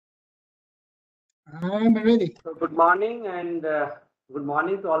I'm ready. So good morning and good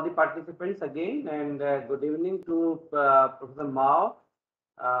morning to all the participants again, and good evening to Professor Mao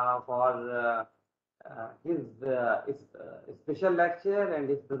for his special lecture and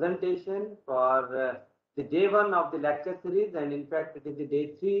his presentation for the day one of the lecture series, and in fact it is the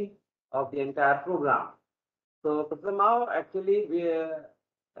day 3 of the entire program. So Professor Mao, actually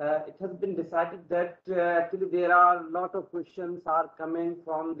it has been decided that actually there are a lot of questions are coming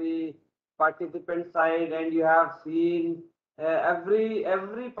from the participant side, and you have seen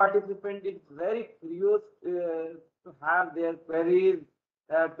every participant is very curious to have their queries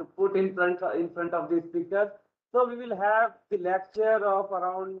to put in front of the speaker. So we will have the lecture of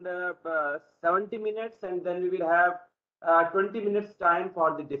around 70 minutes, and then we will have 20 minutes time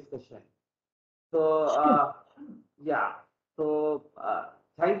for the discussion. So yeah, so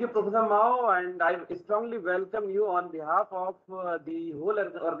thank you, Professor Mao, and I strongly welcome you on behalf of the whole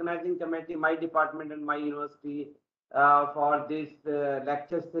organizing committee, my department and my university for this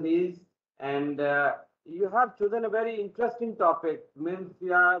lecture series. And you have chosen a very interesting topic, means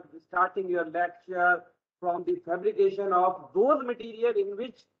you are starting your lecture from the fabrication of those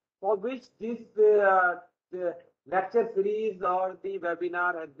materials for which this lecture series or the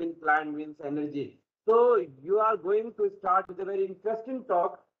webinar has been planned, means energy. So you are going to start with a very interesting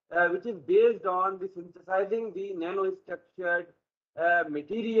talk, which is based on the synthesizing the nanostructured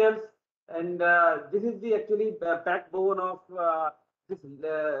materials, and this is the actually backbone of this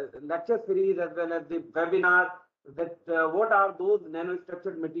lecture series as well as the webinar. That what are those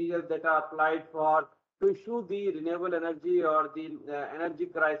nanostructured materials that are applied for to issue the renewable energy or the energy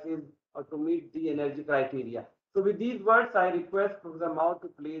crisis, or to meet the energy criteria. So with these words, I request Professor Mao to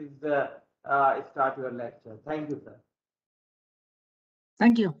please start your lecture. Thank you, sir.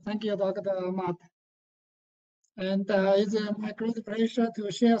 Thank you, Dr. Ahmad. And it's my great pleasure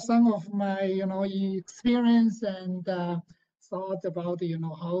to share some of my, experience and thoughts about,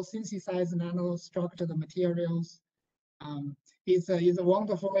 how synthesize nanostructured materials. It's a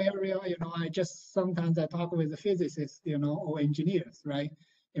wonderful area. I just sometimes I talk with the physicists, or engineers, right?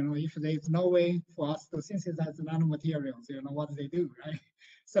 If there's no way for us to synthesize nanomaterials, what do they do, right?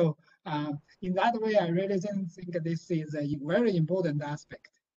 So in that way, I really think this is a very important aspect.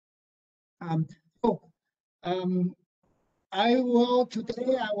 Today I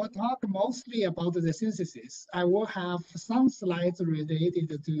will talk mostly about the synthesis. I will have some slides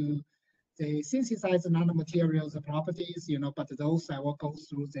related to the synthesized nanomaterials properties, but those I will go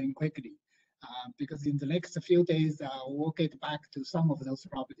through them quickly. Because in the next few days, we'll get back to some of those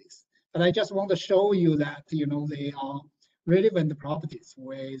properties. But I just want to show you that, they are relevant properties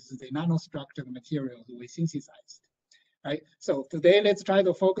with the nanostructured materials we synthesized, right? So today, let's try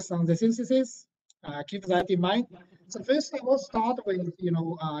to focus on the synthesis. Keep that in mind. So first, I will start with,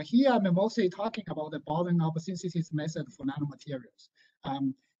 here I'm mostly talking about the bottom-up synthesis method for nanomaterials.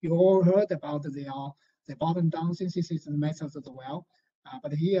 You all heard about the bottom-down synthesis methods as well.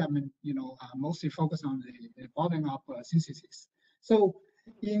 But here I'm, mostly focused on the bottom-up synthesis. So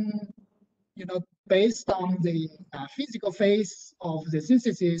based on the physical phase of the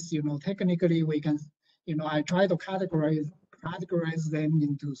synthesis, technically we can, I try to categorize them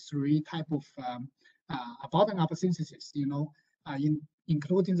into 3 types of bottom-up synthesis,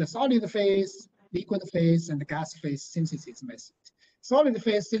 including the solid phase, liquid phase, and the gas phase synthesis method. Solid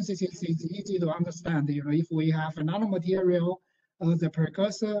phase synthesis is easy to understand. If we have a nanomaterial as the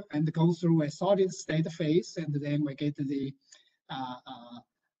precursor and go through a solid state phase, and then we get the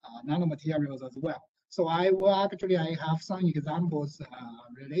nanomaterials as well. So I have some examples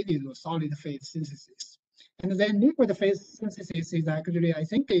related to solid phase synthesis. And then liquid phase synthesis is actually, I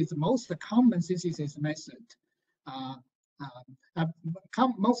think, is the most common synthesis method.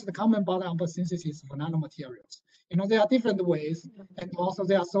 Most common bottom-up synthesis for nanomaterials. There are different ways, and also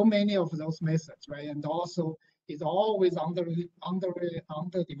there are so many of those methods, right? And also it's always under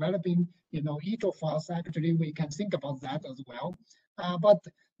developing. Each of us actually we can think about that as well. But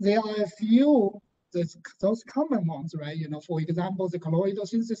there are a few those common ones, right? For example, the colloidal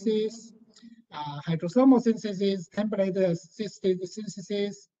synthesis, hydrothermal synthesis, temperature-assisted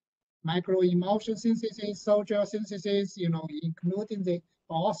synthesis, microemulsion synthesis, solder synthesis, including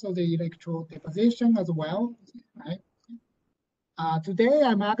also the electrode deposition as well, right? Today,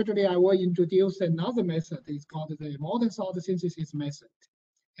 I will introduce another method. It's called the modern salt synthesis method.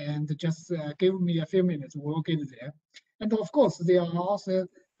 And just give me a few minutes, we'll get there. And of course, there are also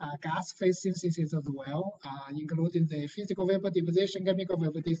gas phase synthesis as well, including the physical vapor deposition, chemical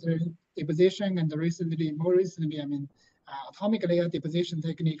vapor deposition, and more recently, atomic layer deposition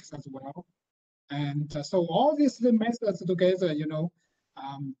techniques as well. And so all these methods together,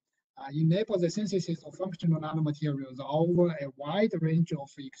 enable the synthesis of functional nanomaterials over a wide range of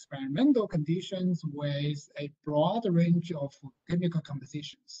experimental conditions with a broad range of chemical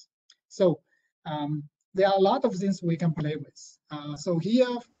compositions. So there are a lot of things we can play with. So here,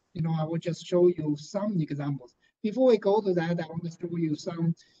 I will just show you some examples. Before we go to that, I want to show you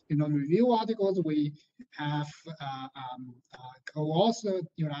some, review articles we have co-authored,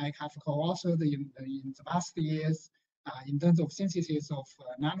 I have co-authored in the past years in terms of synthesis of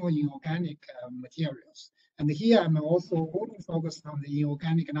nano-inorganic materials. And here I'm also only focused on the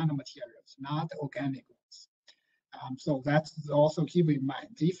inorganic nanomaterials, not organic ones. So that's also keep in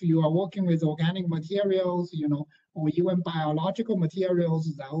mind. If you are working with organic materials, or even biological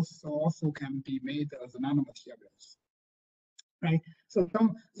materials, those also can be made as nanomaterials, right? So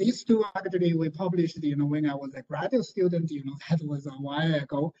these two actually we published, when I was a graduate student, that was a while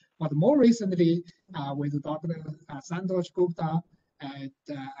ago. But more recently, with Dr. Santosh Gupta at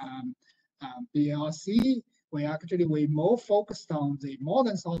BRC, we more focused on the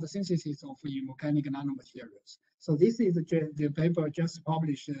modern salt synthesis of inorganic nanomaterials. So this is the paper just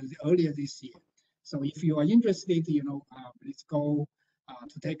published earlier this year. So if you are interested, please go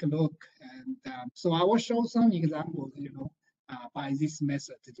to take a look. And so I will show some examples, by this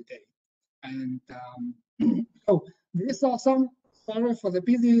method today. And so these are some, sorry for the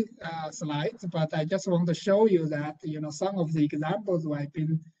busy slides, but I just want to show you that, some of the examples where I've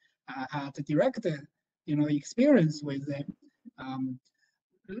been had direct, experience with them.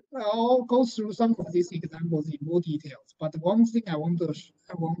 I'll go through some of these examples in more details. But one thing I want to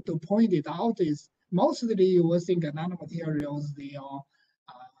point it out is mostly you will think nanomaterials, they are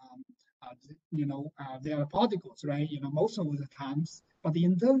they are particles, right? Most of the times. But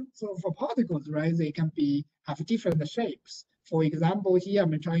in terms of particles, right, they can have different shapes. For example, here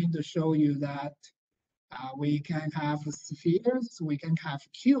I'm trying to show you that we can have spheres, we can have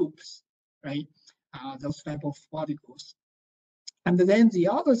cubes, right? Those type of particles. And then the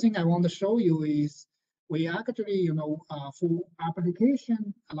other thing I want to show you is we actually, for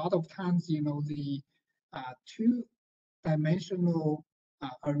application, a lot of times, the two-dimensional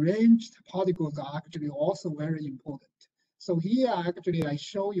arranged particles are actually also very important. So here, actually, I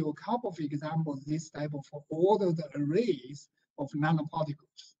show you a couple of examples, this type of ordered arrays of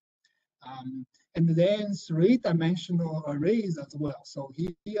nanoparticles. And then three-dimensional arrays as well. So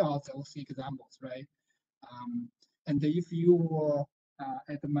here are those examples, right? And if you were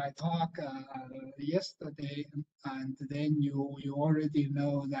at my talk yesterday, and then you already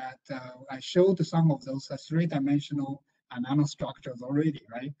know that I showed some of those three-dimensional nanostructures already,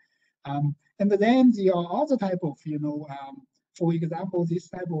 right? And then there are other type of, for example, this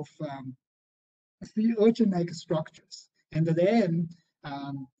type of urchin-like structures. And then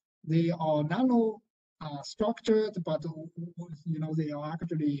they are nano structured, but they are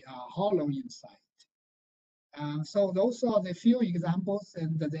actually hollow inside. So those are the few examples,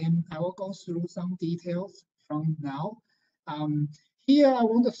 and then I will go through some details from now. Here I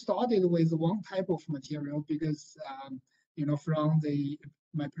want to start it with one type of material because from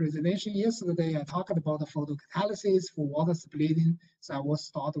my presentation yesterday, I talked about the photocatalysis for water splitting, so I will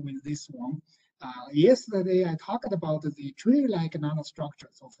start with this one. Yesterday I talked about the tree-like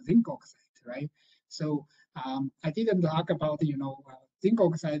nanostructures of zinc oxide, right? So I didn't talk about zinc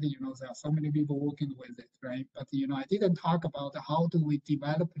oxide, there are so many people working with it, right? But, I didn't talk about how do we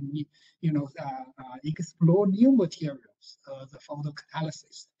develop, explore new materials, the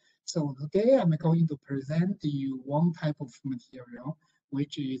photocatalysis. So today I'm going to present you one type of material,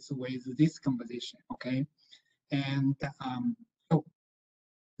 which is with this composition, okay? And so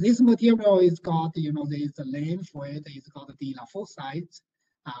this material is called, there is a name for it, it's called the dilafosite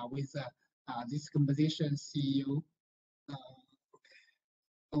with this composition Cu.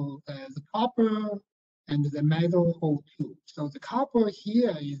 So the copper and the metal O2. So the copper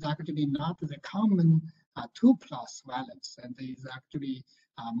here is actually not the common 2+ valence, and is actually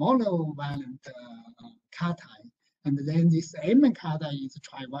monovalent cation. And then this eminent cation is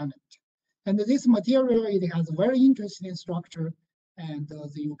trivalent. And this material, it has a very interesting structure. And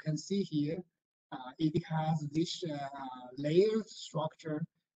as you can see here, it has this layered structure.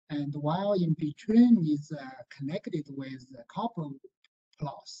 And while in between is connected with the copper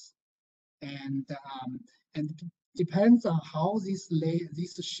plus, and depends on how this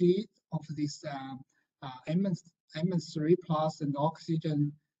sheet of this Mn3 plus and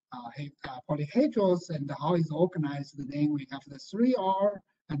oxygen polyhedrals and how it's organized. Then we have the 3R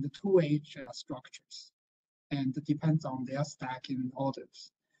and the 2H structures, and it depends on their stacking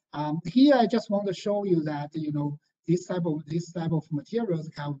orders. Here I just want to show you that this type of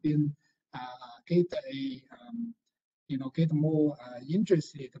materials have been get a get more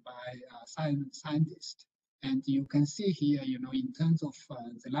interested by scientists. And you can see here, in terms of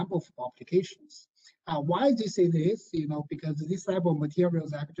the number of publications. Why this is, because this type of material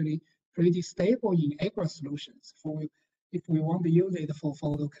is actually pretty stable in aqueous solutions. If we want to use it for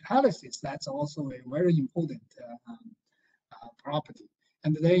photocatalysis, that's also a very important property.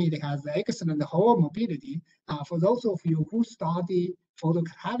 And then it has excellent whole mobility. For those of you who study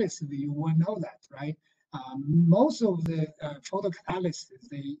photocatalysis, you will know that, right? Most of the photocatalysis,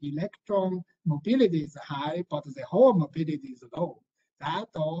 the electron mobility is high, but the Hall mobility is low. That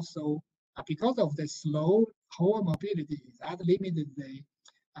also, because of the slow Hall mobility, that limited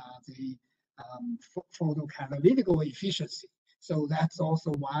the photocatalytical efficiency. So that's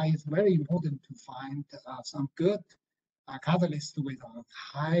also why it's very important to find some good catalyst with a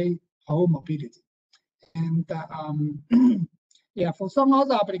high Hall mobility. And yeah, for some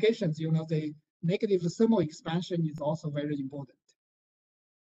other applications, the negative thermal expansion is also very important.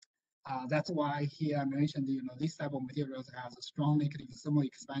 That's why here I mentioned, this type of materials has a strong negative thermal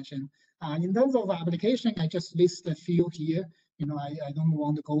expansion. In terms of application, I just list a few here. I don't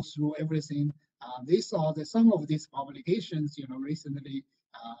want to go through everything. These are some of these publications, recently,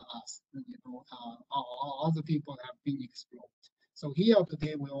 other people have been explored. So here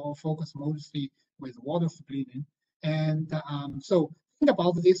today, we all focus mostly with water splitting. And so think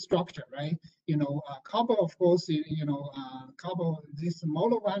about this structure, right? Copper, of course, copper, this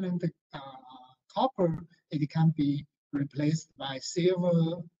monovalent copper, it can be replaced by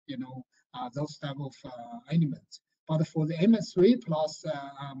silver, those type of elements. But for the MS3 plus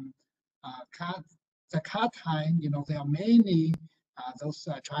the cation, there are many those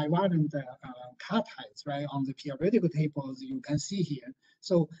trivalent cations, right, on the periodical tables you can see here.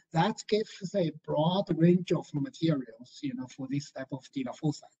 So that gives a broad range of materials, for this type of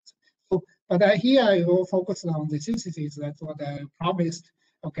dilophocytes. So, but here I will focus on the synthesis. That's what I promised.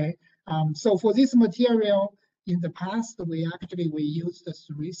 Okay. So for this material, in the past, we used the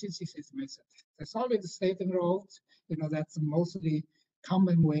 3 synthesis method. The solid state route, that's mostly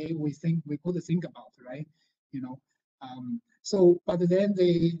common way we could think about, right? So, but then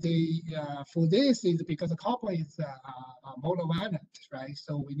for this is because the copper is monovalent, right?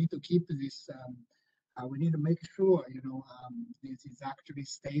 So we need to keep this. We need to make sure, this is actually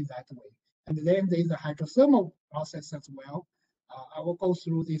stays that way. And then there's a hydrothermal process as well. I will go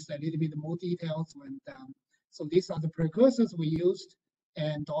through this a little bit more details when. So these are the precursors we used,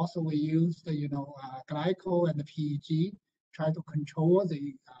 and also we used, glycol and the PEG, try to control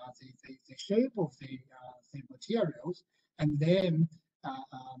the shape of the materials. And then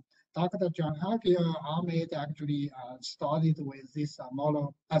Dr. Tokeer Ahmad actually started with this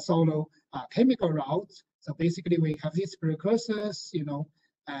solo chemical routes. So basically we have these precursors,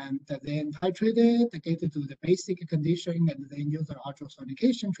 and then titrated, get to the basic condition, and then use the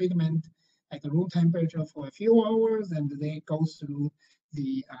ultrasonication treatment at the room temperature for a few hours, and then go through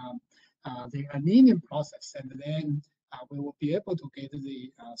the annealing process, and then we will be able to get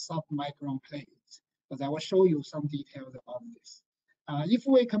the sub-micron plates. But I will show you some details about this. If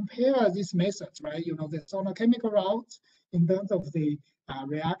we compare these methods, right, the solar chemical route in terms of the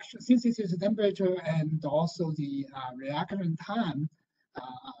reaction synthesis temperature and also the reaction time,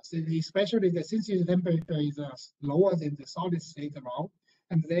 so especially the synthesis temperature is lower than the solid state route,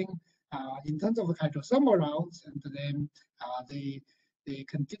 and then in terms of the hydrothermal routes, and then the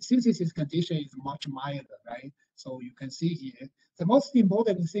synthesis condition is much milder, right? So you can see here, the most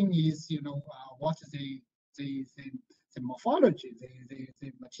important thing is, what the morphology,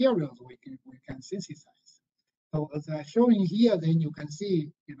 the materials we can synthesize. So as I'm showing here, then you can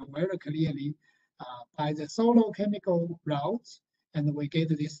see, very clearly by the solo chemical routes, and we get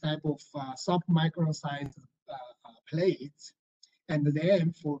this type of sub-micron size plates, and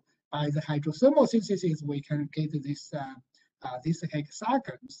then by the hydrothermal synthesis, we can get this these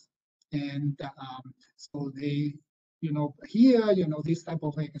hexagons, and so they, here, this type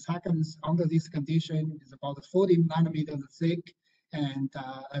of hexagons under this condition is about 40 nanometers thick and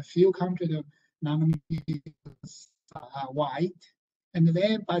a few hundred nanometers wide. And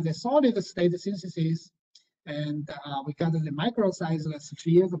then by the solid state synthesis, and we got the micro size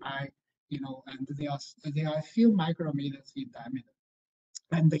spheres by, and they are a few micrometers in diameter.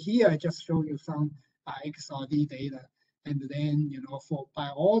 And here I just show you some XRD data. And then, by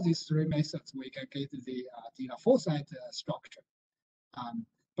all these 3 methods, we can get the dilophocyte structure.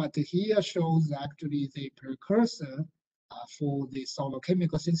 But here shows actually the precursor for the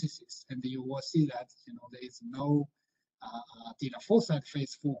solochemical synthesis. And you will see that, there is no dilophocyte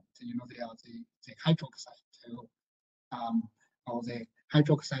phase formed. They are the hydroxide or the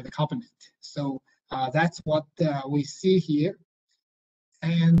hydroxide carbonate. So that's what we see here.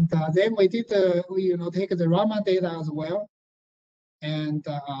 And then we did, take the Raman data as well. And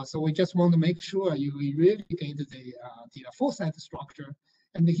so we just want to make sure you really get the foresight structure.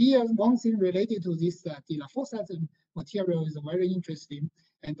 And here, one thing related to this foresight material is very interesting.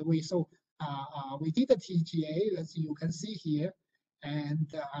 And we did a TGA, as you can see here.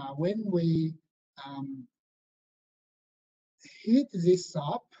 And when we heat this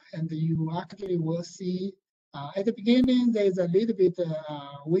up, and you actually will see at the beginning there's a little bit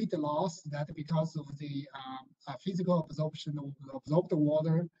weight loss, that because of the physical absorption of absorbed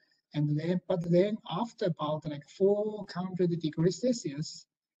water, but then after about like 400 degrees Celsius,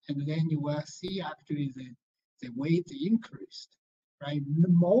 and then you will see actually the weight increased, right?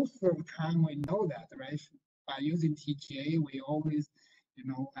 Most of the time we know that, right? By using TGA, we always,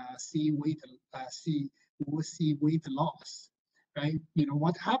 see weight loss, right?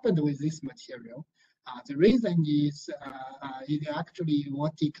 What happened with this material? The reason is it actually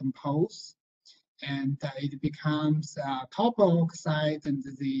will decompose, and it becomes copper oxide, and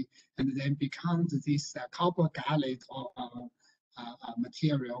then becomes this copper gallate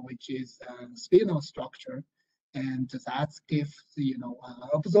material, which is spinel structure, and that gives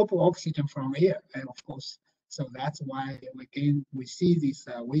absorb oxygen from air, and of course. So that's why we see this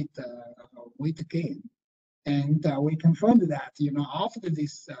weight gain. And we confirmed that, after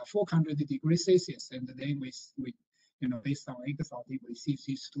this 400 degrees Celsius, and then we based on aegis, we see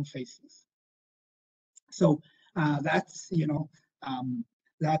these two phases. So that's, we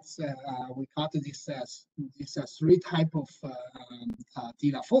got this three type of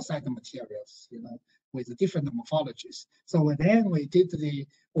foresight materials, with different morphologies. So then we did the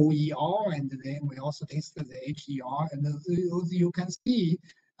OER, and then we also tested the HER, and as you can see,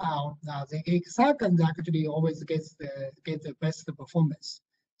 the hexagon actually always gets the best performance.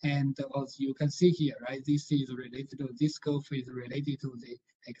 And as you can see here, right, this is related to this curve is related to the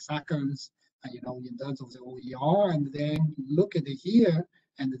hexagons, in terms of the OER, and then look at it here,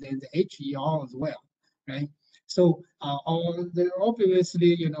 and then the HER as well, right? So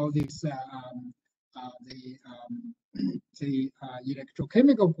obviously, this the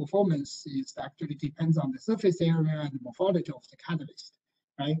electrochemical performance is actually depends on the surface area and the morphology of the catalyst.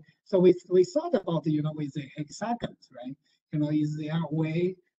 Right. So we thought about, with the hexagons, right? Is there a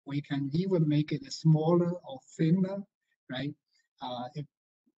way we can even make it smaller or thinner, right?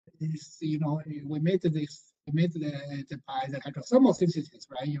 We made this, by the hydrothermal synthesis,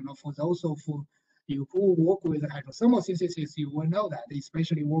 right? For those of you who work with hydrothermal synthesis, you will know that,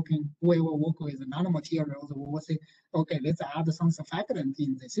 especially we will work with nanomaterials, we will say, okay, let's add some surfactant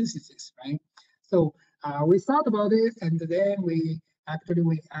in the synthesis, right? So we thought about it, and then we add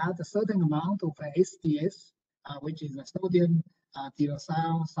a certain amount of SDS, which is a sodium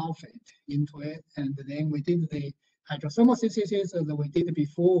dialyl sulfate, into it, and then we did the hydrothermal synthesis as we did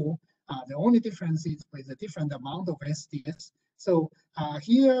before. The only difference is with a different amount of SDS. So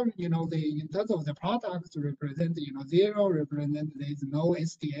here, in terms of the products represent, 0 represent there is no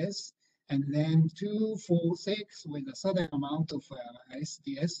SDS, and then 2, 4, 6 with a certain amount of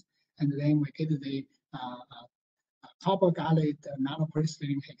SDS, and then we get the copper gallate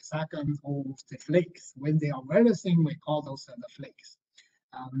nanocrystalline hexagons or the flakes. When they are very thin, we call those the flakes.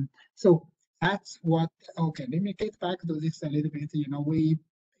 So that's what, okay, let me get back to this a little bit. We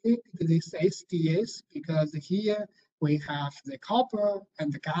picked this SDS because here we have the copper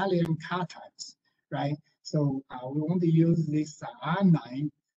and the gallium cations, right? So we want to use this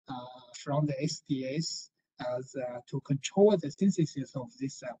anion from the SDS as to control the synthesis of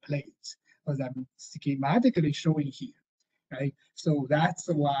this plate, as I'm schematically showing here, right? So that's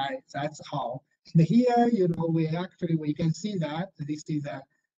how. And here, we can see that this is a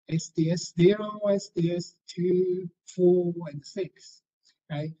SDS 0, SDS 2, 4, and 6,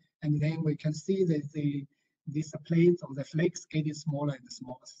 right? And then we can see that these plates of the flakes getting smaller and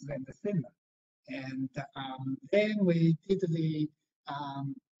smaller and thinner. And then we did the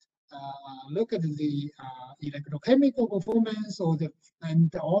look at the electrochemical performance,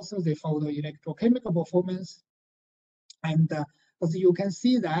 and also the photoelectrochemical performance. And as you can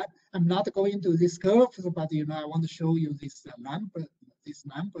see that, I'm not going to this curve, but I want to show you this numbers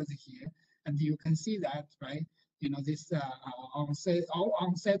here, and you can see that, right? This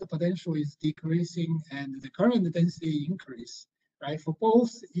onset potential is decreasing, and the current density increase, right, for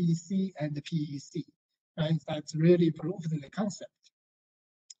both EC and the PEC, right? That's really proved the concept.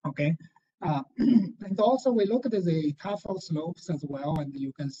 Okay, and also we look at the cathode slopes as well, and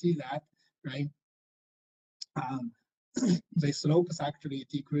you can see that, right? The slope is actually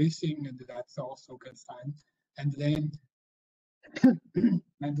decreasing, and that's also good sign. And then,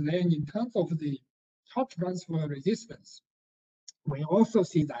 in terms of the hot transfer resistance, we also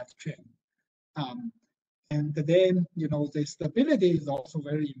see that trend. And then, the stability is also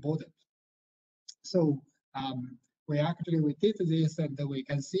very important. So we did this, and we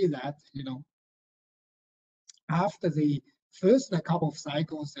can see that, after the first couple of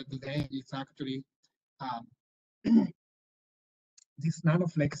cycles, and then it's actually these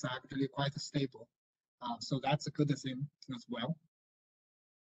nanoflakes are actually quite stable. So that's a good thing as well.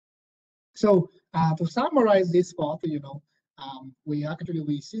 So to summarize this part,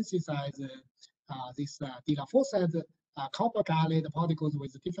 we synthesize this dilaphosphate copper galate particles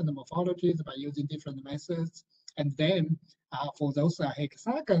with different morphologies by using different methods. And then for those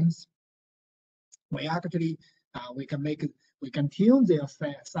hexagons, we actually we can tune their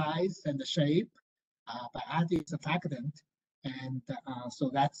size and the shape by adding surfactant, and so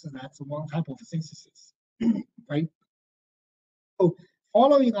that's one type of synthesis, right? So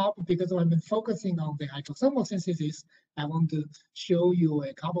following up, because I've been focusing on the hydrothermal synthesis, I want to show you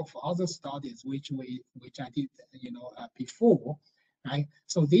a couple of other studies which I did before, right?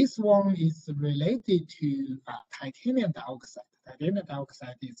 So this one is related to titanium dioxide. Titanium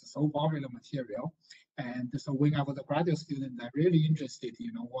dioxide is a so popular material, and so when I was a graduate student, I'm really interested,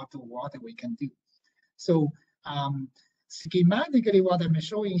 what we can do. So schematically, what I'm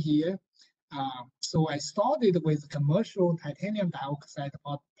showing here, so I started with commercial titanium dioxide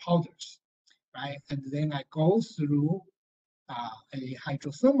powders, right? And then I go through a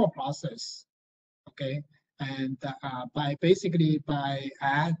hydrothermal process, okay? And by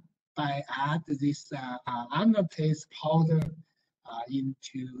add this anatase powder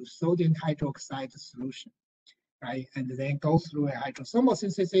into sodium hydroxide solution, right? And then go through a hydrothermal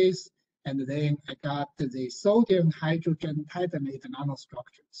synthesis, and then I got the sodium hydrogen titanate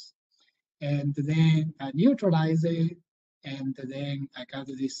nanostructures, and then I neutralize it, and then I got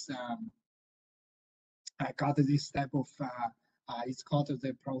this type of it's called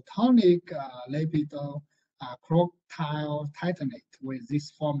the protonic lipido croctyl titanate with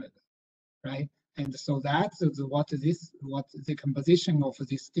this formula, right? And so that's what the composition of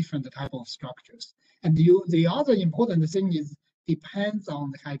these different type of structures. And the other important thing is depends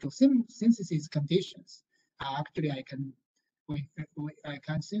on the hydrosynthesis conditions. Actually, I can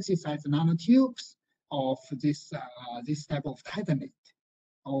synthesize nanotubes of this type of titanate,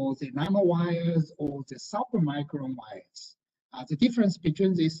 or the nanowires, or the submicron wires. The difference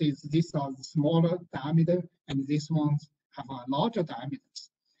between this is these are the smaller diameter, and these ones have a larger diameters.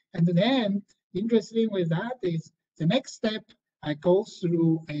 And then, interesting with that is the next step, I go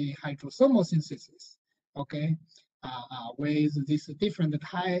through a hydrothermal synthesis, okay, with these different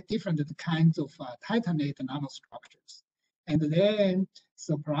kinds of titanate nanostructures. And then,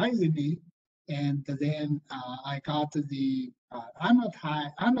 surprisingly, and then I got the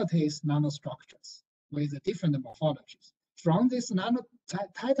anatase nanostructures with different morphologies. From these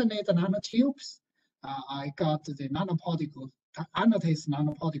titanate nanotubes, I got the nanoparticles, anatase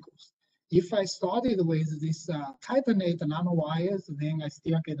nanoparticles. If I started with this titanate nanowires, then I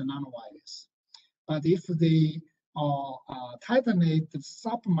still get the nanowires. But if they are titanate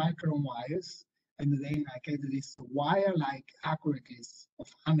submicron wires, and then I get this wire-like aggregates of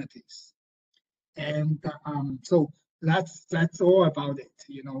anatase. And so that's all about it,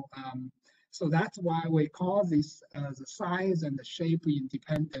 So that's why we call this the size and the shape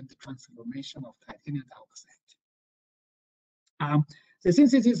independent transformation of titanium dioxide. The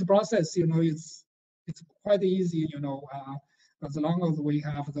synthesis process, it's quite easy, as long as we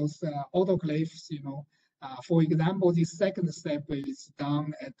have those autoclaves, for example, the second step is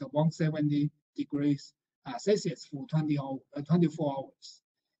done at 170 degrees Celsius for 24 hours.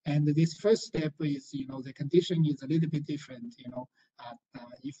 And this first step is, the condition is a little bit different,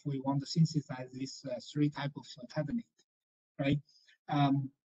 if we want to synthesize these three types of titanate, right?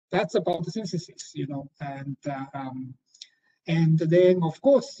 That's about the synthesis, and then of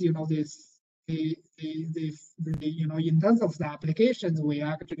course, this in terms of the applications, we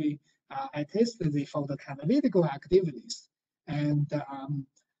actually I tested the photocatalytical activities, and I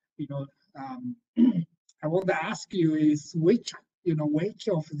want to ask you is which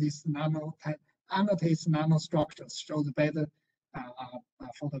of these anatase nanostructures shows better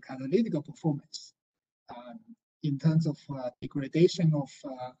photocatalytical performance in terms of degradation of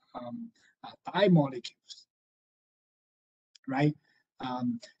dye molecules, right?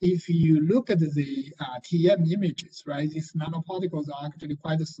 If you look at the TM images, right, these nanoparticles are actually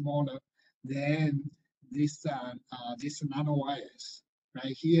quite smaller than this nanowires,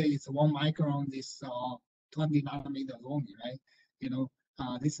 right? Here it's 1 micron, this 20 nanometers only, right?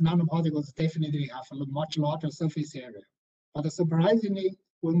 These nanoparticles definitely have a much larger surface area. But surprisingly,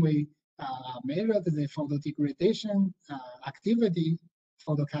 when we measured the photodegradation activity,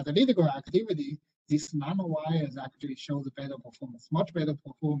 photocatalytic activity, this nanowires actually shows better performance, much better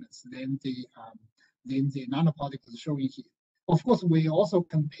performance than the nanoparticles shown here. Of course, we also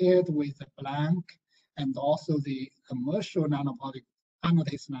compared with the blank and also the commercial nanoparticles,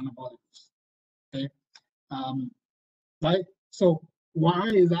 anodized nanoparticles. Okay, right. So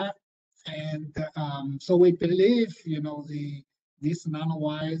why is that? And so we believe, these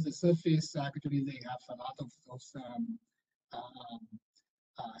nanowires, the surface actually they have a lot of those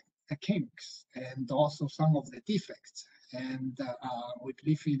kinks and also some of the defects. And we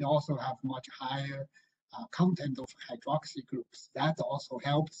believe it also have much higher content of hydroxy groups. That also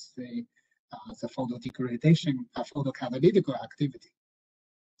helps the photodegradation, photocatalytic activity.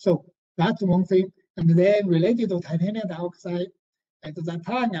 So that's one thing. And then related to titanium dioxide, at that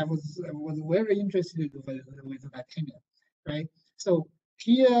time I was very interested with titanium, right? So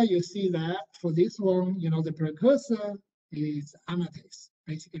here you see that for this one, the precursor is anodase,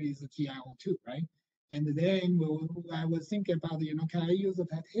 basically is a TiO2, right? And then I was thinking about, can I use the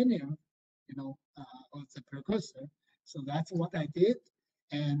titanium, as a precursor? So that's what I did.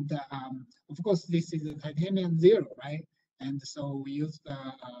 And of course, this is a titanium 0, right? And so we used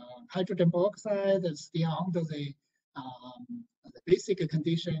hydrogen peroxide still under the basic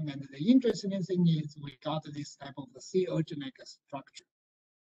condition. And the interesting thing is we got this type of the sea urginic structure,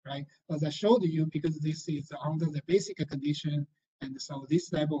 right? As I showed you, because this is under the basic condition, and so this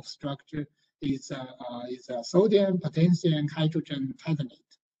type of structure is sodium, potassium, hydrogen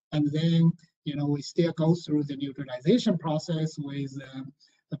titanate. And then, we still go through the neutralization process with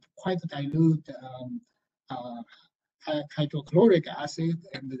quite dilute hydrochloric acid,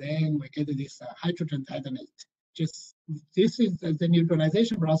 and then we get this hydrogen titanate. Just this is the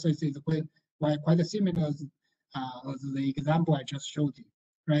neutralization process is quite similar as the example I just showed you,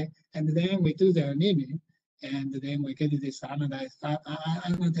 right? And then we do the annealing, and then we get this anodized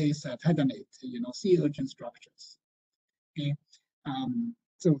titanate, sea urchin structures. Okay,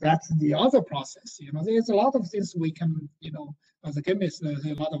 so that's the other process. There's a lot of things we can, as a chemist, there's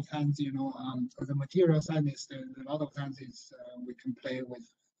a lot of times, as a material scientist, there's a lot of times we can play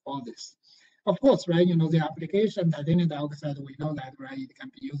with all this. Of course, right, the application, titanium dioxide, we know that, right, it can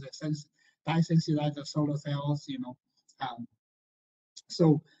be used as dye-sensitized solar cells,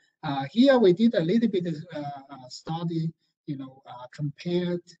 So here we did a little bit of study,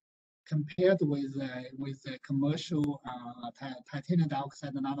 compared with the commercial titanium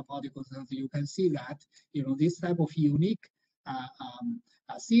dioxide nanoparticles. As you can see that, this type of unique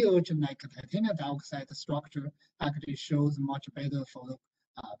sea urchin like titanium dioxide structure actually shows much better for the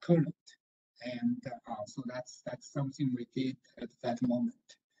current. And so that's something we did at that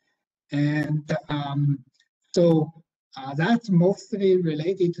moment. And so that's mostly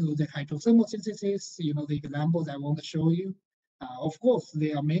related to the hydrothermal synthesis, the examples I want to show you. Of course,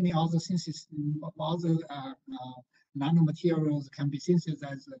 there are many other synthesis, other nanomaterials can be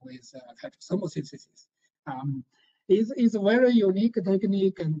synthesized with hydrothermal synthesis. It's a very unique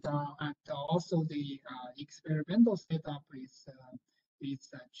technique, and also the experimental setup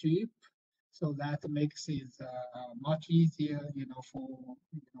is cheap. So that makes it much easier, for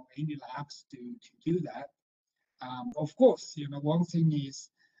any labs to do that. Of course, one thing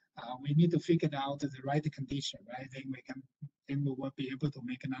is we need to figure out the right condition, right? Then we will be able to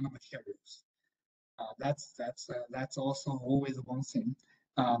make nanomaterials. That's also always one thing.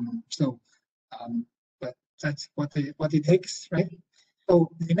 But that's what it takes, right? So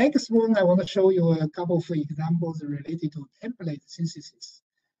the next one, I want to show you a couple of examples related to template synthesis.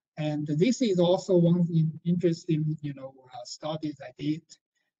 And this is also one interesting, studies I did.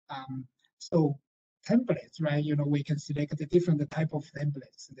 So templates, right? We can select the different type of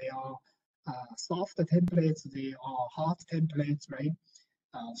templates. They are soft templates, they are hard templates, right?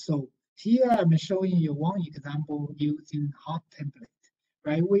 So here I'm showing you one example using hard template,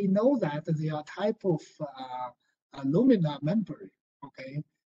 right? We know that there are type of alumina membrane, okay?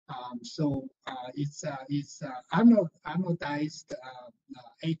 So it's anodized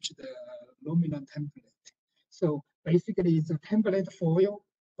etched aluminum template. So basically it's a template foil,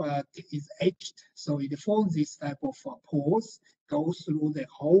 but it's etched. So it forms this type of pores, goes through the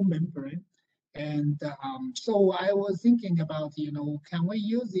whole membrane. And so I was thinking about, can we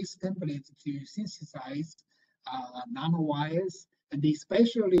use this template to synthesize nanowires? And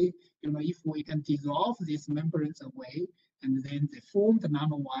especially, if we can dissolve these membranes away, and then they form the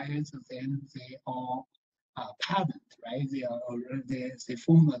nanowires, then they are patterned, right? They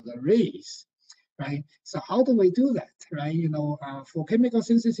form as arrays, right? So how do we do that, right? For chemical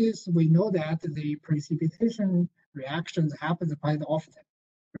synthesis, we know that the precipitation reactions happen quite often,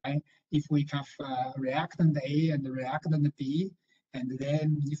 right? if we have reactant A and reactant B, and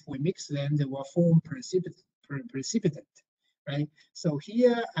then if we mix them, they will form precipitate, right? So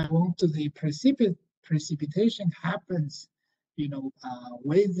here I want to the precipitation happens,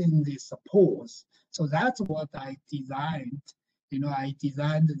 within the pores. So that's what I designed. I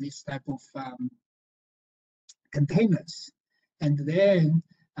designed this type of containers, and then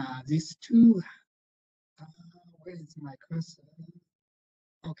these two. Where is my cursor?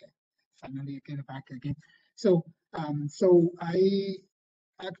 Okay, finally get it back again. So, so I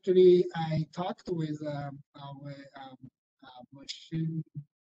talked with our machine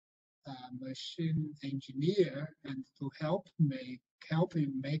engineer and to help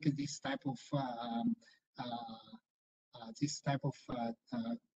him make this type of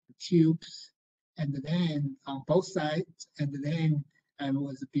tubes, and then on both sides, and then I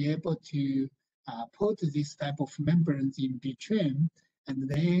was be able to put this type of membranes in between, and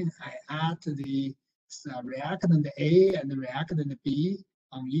then I add the reactant A and the reactant B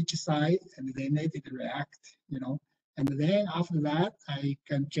on each side, and then let it react, and then after that I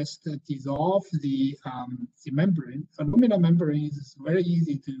can just dissolve the membrane. Aluminum membrane is very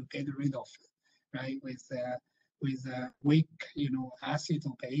easy to get rid of, right? With a weak, acid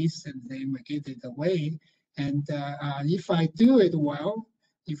or base, and then we get it away. And if I do it well,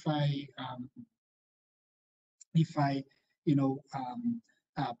 if I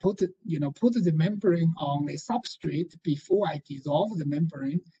put the membrane on a substrate before I dissolve the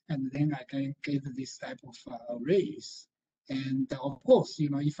membrane, and then I can get this type of arrays. And of course,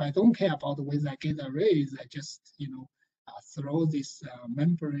 if I don't care about whether I get arrays, I just throw this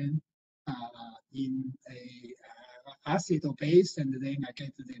membrane in a acid or base, and then I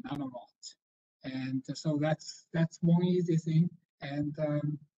get the nanorods. And so that's one easy thing. And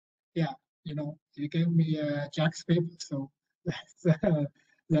yeah, you gave me Jack's paper, so that's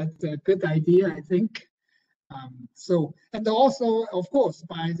a good idea, I think. So, and also, of course,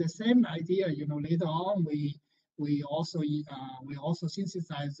 by the same idea, later on we also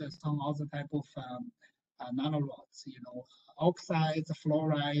synthesize some other type of nanorods, oxides,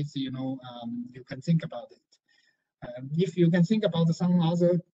 fluorides, you can think about it. If you can think about some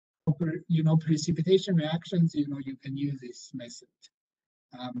other, precipitation reactions, you can use this method.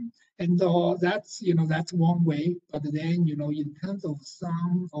 And that's one way. But then, in terms of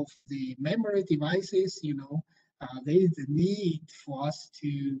some of the memory devices, there is a need for us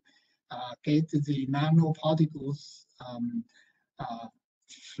to get the nanoparticles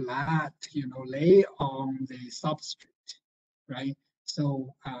flat, lay on the substrate, right?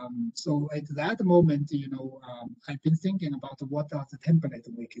 So, so at that moment, I've been thinking about what are the templates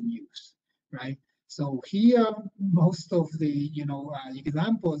we can use, right? So here, most of the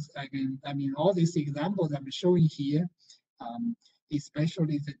examples, all these examples I'm showing here,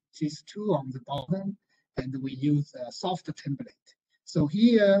 especially these two on the bottom, and we use a soft template. So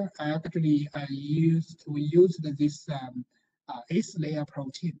here, we used this base layer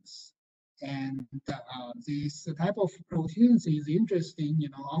proteins. And this type of proteins is interesting,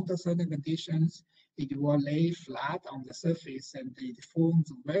 under certain conditions, it will lay flat on the surface and it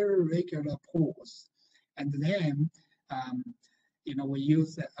forms very regular pores. And then, we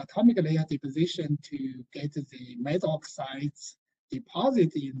use atomic layer deposition to get the metal oxides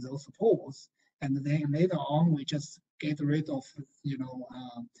deposited in those pores. And then later on, we just get rid of,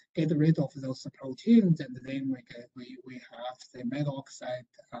 those proteins, and then we have the metal oxide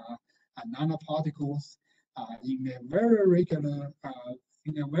nanoparticles in a very regular,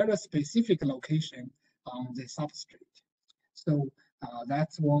 in a very specific location on the substrate. So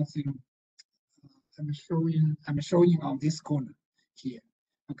that's one thing I'm showing on this corner here.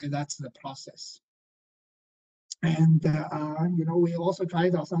 Okay, that's the process. And we also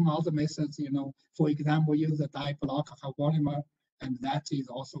tried out some other methods. For example, use the diblock copolymer, and that is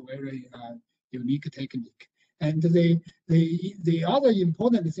also very unique technique. And the other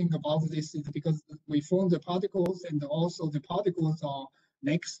important thing about this is because we form the particles, and also the particles are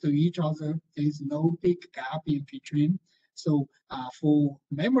next to each other. There is no big gap in between. So for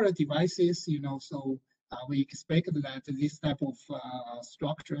memory devices, we expect that this type of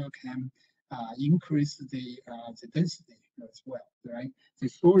structure can increase the density as well, right? The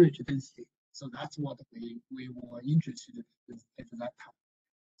storage density. So that's what we were interested in at that time.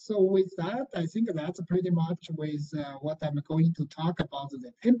 So with that, I think that's pretty much with what I'm going to talk about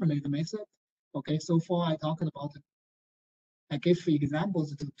the template method. Okay, so far I gave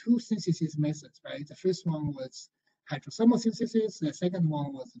examples to two synthesis methods, right? The first one was hydrothermal synthesis. The second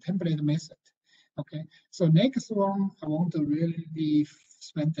one was the template method. Okay, so next one, I want to really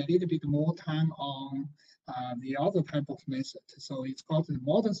spend a little bit more time on the other type of method. So it's called the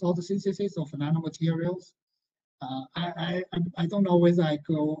modern salt synthesis of nanomaterials. I don't know whether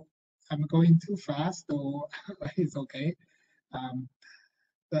I'm going too fast or it's okay.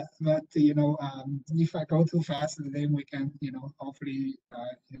 But if I go too fast, then we can, hopefully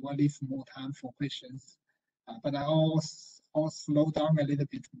it will leave more time for questions. But I'll slow down a little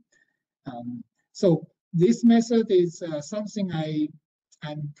bit. So this method is something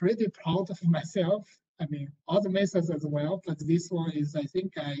I'm pretty proud of myself. I mean, other methods as well, but this one is, I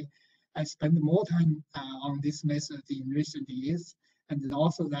think I spent more time on this method in recent years, and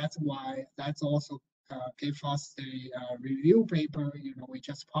also that's also gave us the review paper, we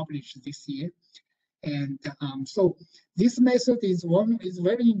just published this year. And so this method is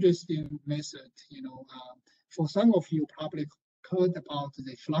very interesting method. For some of you probably heard about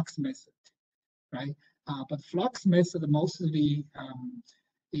the flux method, right? But flux method mostly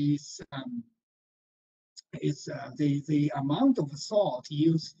is the amount of salt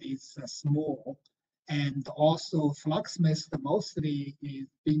used is small, and also flux method mostly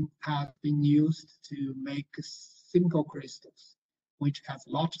have been used to make single crystals, which have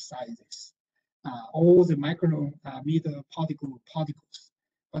large sizes, all the micrometer particles.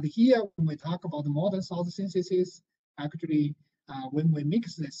 But here, when we talk about the modern salt synthesis, actually, when we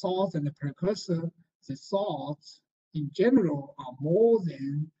mix the salt and the precursor, the salts in general are more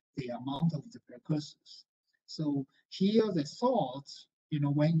than the amount of the precursors. So here the salt,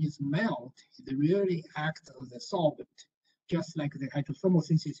 when it's melt, it really acts as a solvent, just like the hydrothermal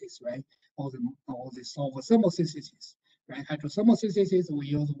synthesis, right? Or the solvothermal synthesis, right? Hydrothermal synthesis, we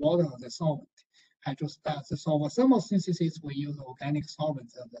use water as a solvent. The solvothermal synthesis, we use organic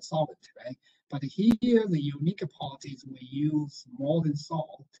solvents as a solvent, right? But here, the unique part is we use molten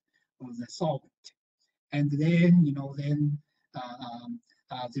salt as a solvent. And then,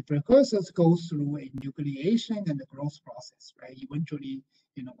 the precursors go through a nucleation and the growth process, right? Eventually,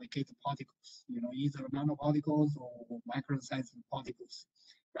 we get the particles, either nanoparticles or micro-sized particles,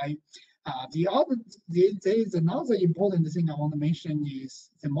 right? There is another important thing I want to mention is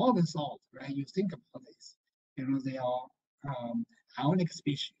the modern salt, right? You think about this, they are ionic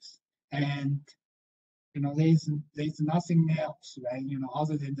species, and there's nothing else, right?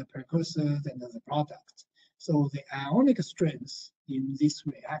 Other than the precursors and the product. So the ionic strength in this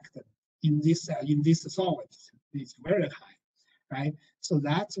reactor, in this solvent, is very high, right? So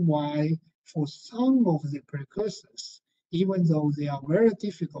that's why for some of the precursors, even though they are very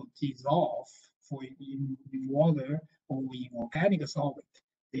difficult to dissolve in water or in organic solvent,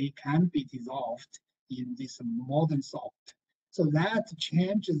 they can be dissolved in this modern salt. So that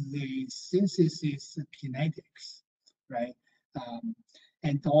changes the synthesis kinetics, right?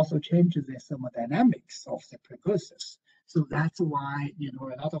 And also changes the thermodynamics of the precursors. So that's why, a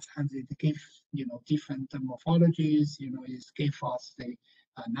lot of times it gives, different morphologies, it gives us the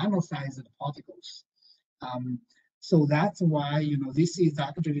nano-sized particles. So that's why, this is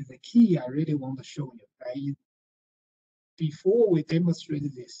actually the key I really want to show you, right? Before we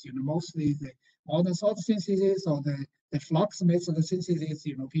demonstrate this, mostly the modern salt synthesis or the flux method synthesis,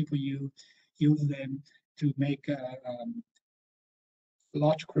 people use them to make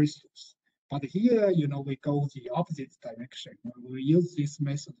large crystals. But here, we go the opposite direction. We use this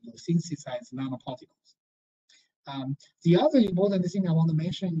method to synthesize nanoparticles. The other important thing I want to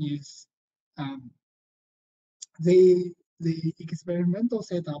mention is the experimental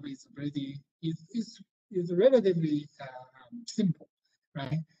setup is relatively simple,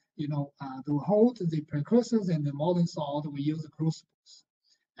 right? To hold the precursors and the molten salt, we use crucibles,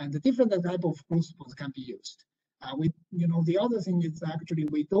 and the different type of crucibles can be used. The other thing is actually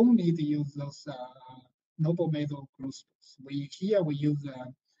we don't need to use those noble metal crucibles.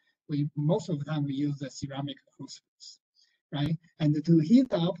 Most of the time we use the ceramic crucibles, right? And to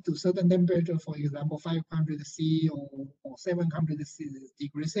heat up to certain temperature, for example, 500 C or 700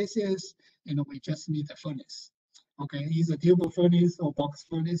 degrees Celsius, we just need a furnace. Okay, either tube furnace or box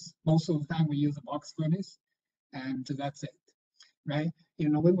furnace. Most of the time we use a box furnace, and that's it, right?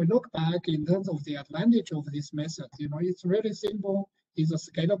 When we look back in terms of the advantage of this method, it's really simple. It's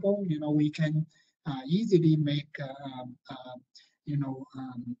scalable. We can easily make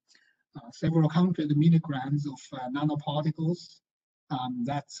several hundred milligrams of nanoparticles.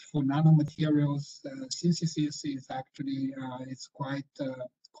 That's for nanomaterials. Synthesis is actually it's quite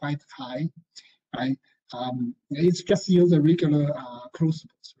high, right? It's just use a regular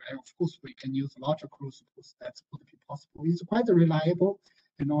crucibles, right? Of course, we can use larger crucibles. That's would be possible. It's quite reliable.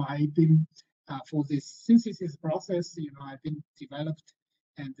 I've been for this synthesis process. I've been developed,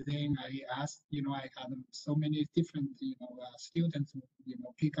 and then I asked. I had so many different students,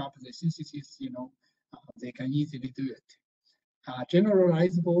 pick up the synthesis, they can easily do it.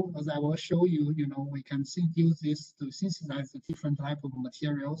 Generalizable, as I will show you, we can use this to synthesize the different type of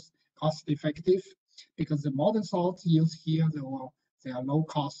materials, cost effective, because the modern salts used here, they are low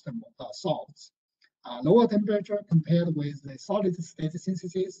cost salts. Lower temperature compared with the solid state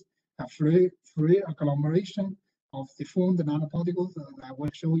synthesis, free agglomeration of the formed nanoparticles. I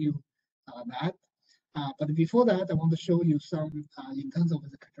will show you that. But before that, I want to show you some in terms of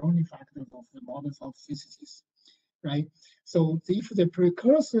the controlling factors of the modern salt synthesis, right? So if the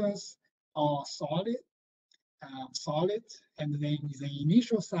precursors are solid, and then the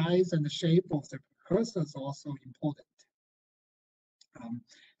initial size and the shape of the precursor is also important.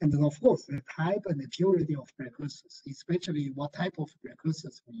 And then of course, the type and the purity of precursors, especially what type of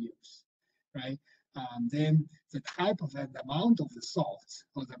precursors we use, right? Then the type of and amount of the salts,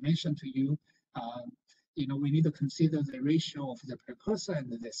 as I mentioned to you, we need to consider the ratio of the precursor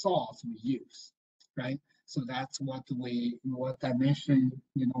and the salts we use, right? So that's what I mentioned,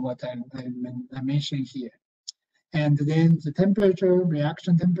 what I mentioned here. And then the temperature,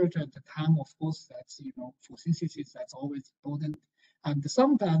 reaction temperature at the time, of course, that's, for synthesis, that's always important. And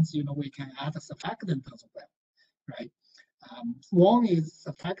sometimes, we can add a surfactant as well, right? One is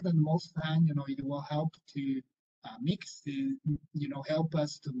surfactant. Most time, it will help to mix the, help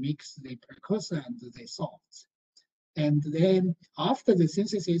us to mix the precursor and the salts. And then after the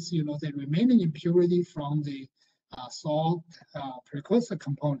synthesis, the remaining impurity from the salt precursor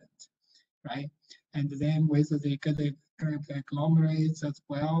component, right? And then with the agglomerates as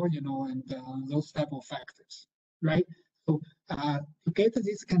well, and those type of factors, right? So to get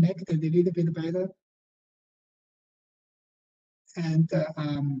this connected a little bit better, and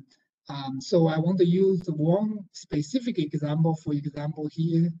so I want to use one specific example. For example,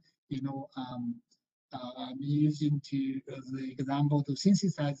 here, I'm using the example to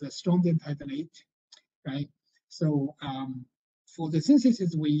synthesize the strontium titanate, right? So for the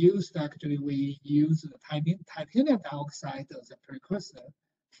synthesis we used, we use the titanium dioxide as a precursor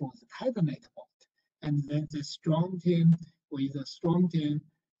for the titanate bond. And then the strontium, with the strontium,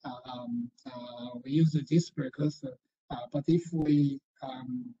 we use this precursor. But if we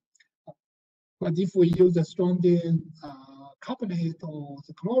use the strontium carbonate or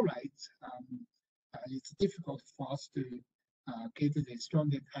the chloride, it's difficult for us to get the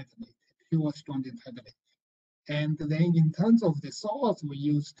strontium titanate, pure strontium titanate. And then in terms of the salts we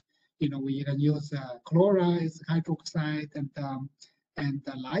used, we can use chloride, hydroxide, and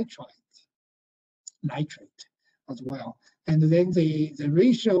nitrate as well. And then the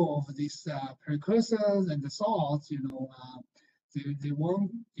ratio of these precursors and the salts, the one,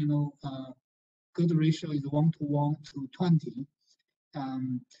 good ratio is 1:1 to 20.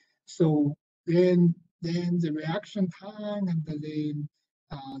 So then the reaction time and the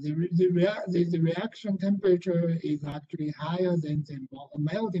reaction temperature is actually higher than the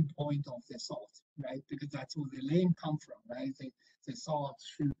melting point of the salt, right? Because that's where the name comes from, right? The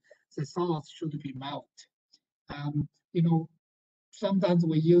salts should be melted. Sometimes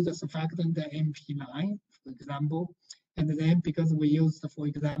we use a surfactant, the MP9, for example, and then because we use, for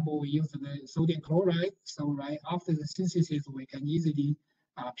example, we use the sodium chloride. So right after the synthesis, we can easily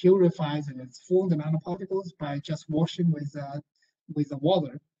purify and form the nanoparticles by just washing with the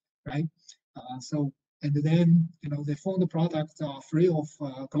water, right? And then the formed products are free of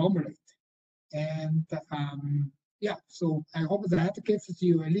agglomerate. And yeah, so I hope that gives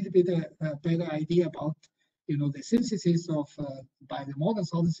you a little bit a better idea about the synthesis of by the modern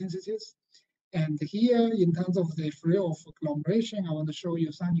salt synthesis. And here, in terms of the free of agglomeration, I want to show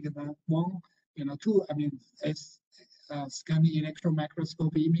you some scanning electron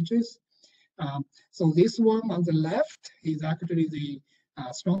microscopy images. So this one on the left is actually the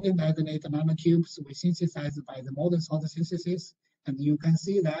strontium titanate nanotubes we synthesized by the modern salt synthesis, and you can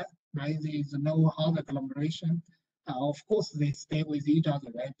see that, right? There is no hard agglomeration. Of course, they stay with each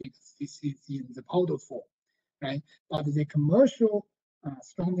other, right? Because this is in the powder form, right? But the commercial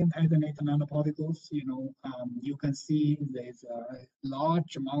strontium titanate nanoparticles, you can see there's a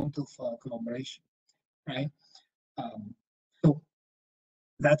large amount of agglomeration, right? So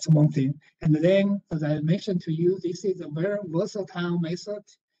that's one thing. And then, as I mentioned to you, this is a very versatile method.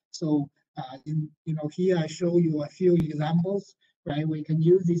 So, here I show you a few examples, right? We can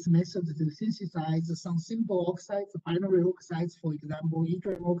use this method to synthesize some simple oxides, binary oxides, for example,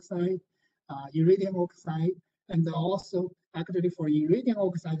 yttrium oxide, iridium oxide, and also actually for iridium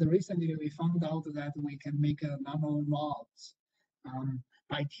oxide, recently we found out that we can make nanomoles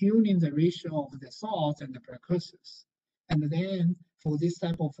by tuning the ratio of the salts and the precursors. And then for this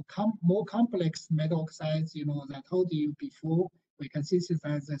type of more complex metal oxides, that I told you before, we can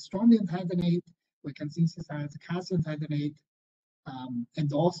synthesize the strontium titanate we can synthesize calcium titanate,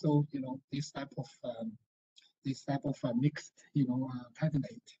 and also, this type of mixed,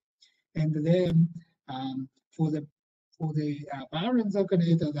 titanate. And then for the baryon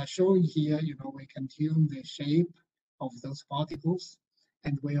zirconator that's showing here, we can tune the shape of those particles,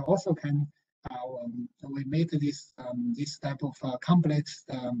 and we also can we make this type of complex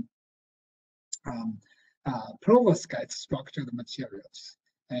perovskite structured materials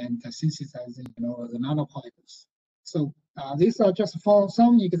and synthesizing, the nanoparticles. So these are just for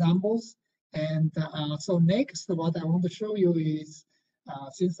some examples. And so next, what I want to show you is,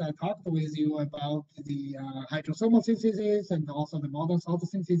 since I talked with you about the hydrothermal synthesis and also the modern salt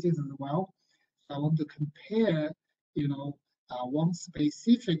synthesis as well, I want to compare, one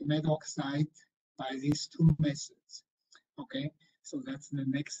specific metal oxide by these two methods. Okay, so that's the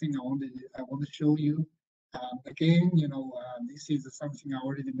next thing I want to show you. Again, this is something I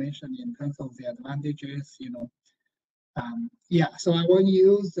already mentioned in terms of the advantages. Yeah, so I want to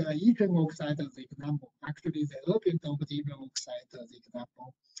use the yttrium oxide as the example. Actually, the erbium doped yttrium oxide as the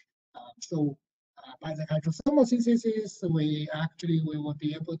example. So by the hydrothermal synthesis, we will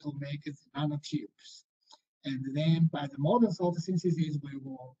be able to make nanotubes. And then by the modern salt synthesis, we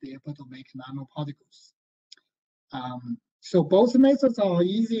will be able to make nanoparticles. So both methods are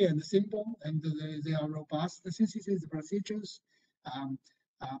easy and simple, and they are robust synthesis procedures.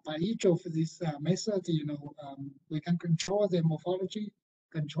 By each of these methods, we can control the morphology,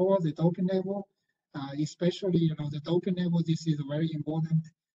 control the doping level, especially, the doping level. This is very important.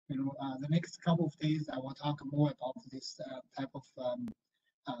 The next couple of days, I will talk more about this type of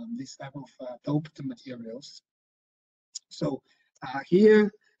doped materials. So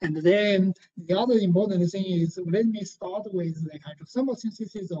here, and then the other important thing is, let me start with the hydrothermal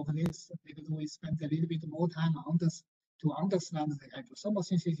synthesis of this, because we spent a little bit more time on this to understand the hydrothermal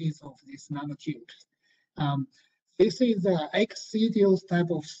synthesis of these nanotubes. This is an axial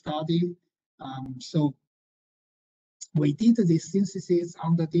type of study. So we did this synthesis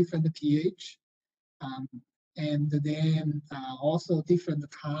under different pH, and then also different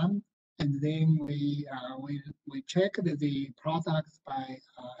time. And then we checked the products by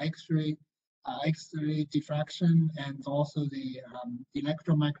X-ray diffraction and also the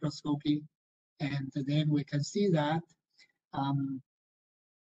electron microscopy, and then we can see that.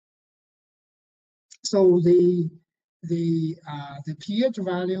 So the pH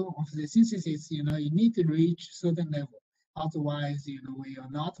value of the synthesis, you need to reach certain level. Otherwise, we will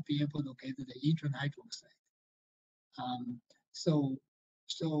not be able to get the yttrium hydroxide. So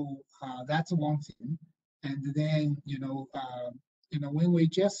that's one thing. And then, when we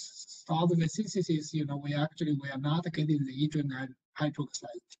just start the synthesis, we are not getting the yttrium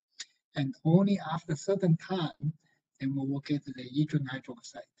hydroxide. And only after a certain time, then we will get the yttrium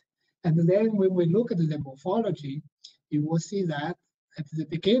hydroxide. And then when we look at the morphology, you will see that at the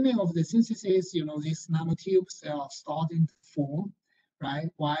beginning of the synthesis, these nanotubes are starting to form, right?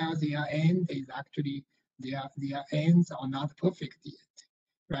 While their end is actually, their ends are not perfect yet,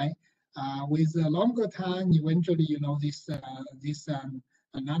 right? With a longer time, eventually, these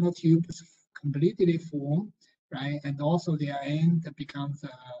nanotubes completely form, right? And also their end becomes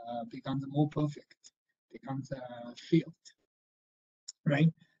more perfect, becomes filled,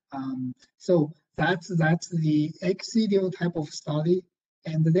 right? So that's the axial type of study.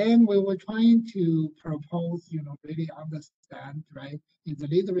 And then we were trying to propose, really understand, right? In the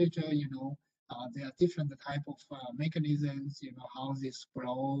literature, there are different type of mechanisms, how this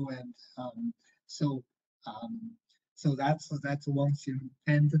grow, and so that's one thing.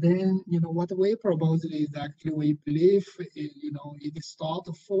 And then, what we propose is actually we believe, it start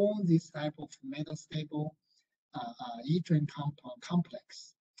to form this type of metastable yttrium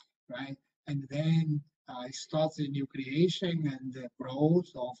complex, right? And then it starts the nucleation and the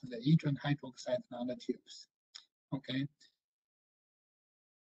growth of the yttrium hydroxide nanotubes. Okay.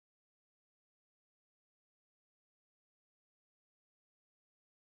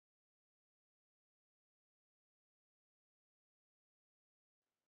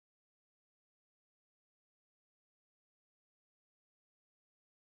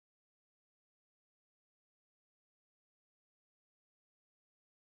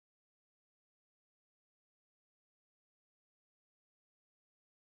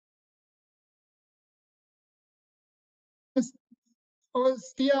 Oh,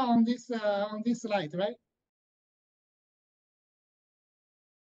 still on this slide, right?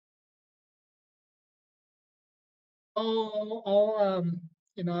 I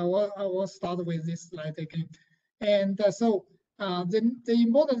will start with this slide again. And so the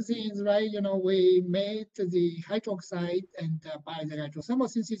important thing is, right, we made the hydroxide and by the hydrothermal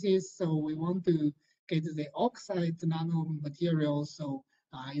synthesis, so we want to get the oxide nanomaterials. So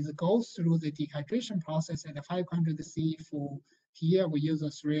it goes through the dehydration process at 500 C for here we use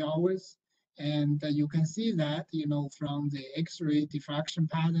 3 hours. And you can see that, from the X-ray diffraction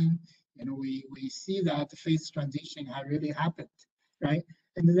pattern, we see that the phase transition has really happened, right?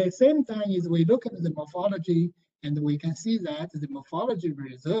 And at the same time is we look at the morphology, and we can see that the morphology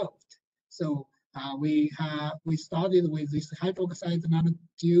reserved. So we started with this hydroxide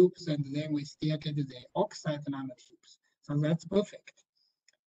nanotubes, and then we still get the oxide nanotubes. So that's perfect.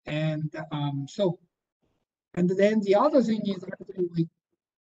 And and then the other thing is actually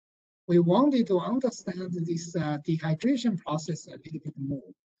we wanted to understand this dehydration process a little bit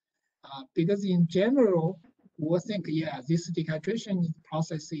more, because in general we think, yeah, this dehydration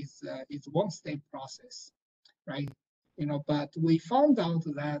process is one-step process, right? But we found out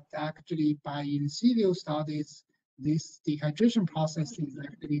that actually by in situ studies, this dehydration process is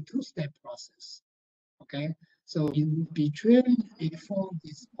actually two-step process. Okay, so in between it forms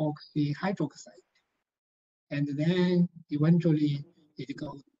this oxyhydroxide, and then eventually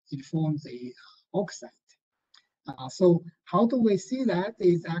it forms the oxide. So how do we see that?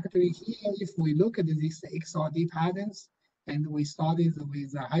 Is actually here, if we look at these XRD patterns, and we started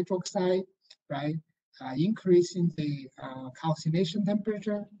with hydroxide, right? Increasing the calcination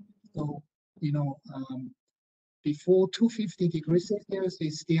temperature. So, before 250 degrees Celsius,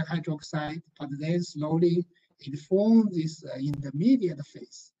 it's still hydroxide, but then slowly it forms this intermediate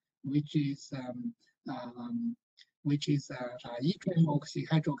phase, which is yttrium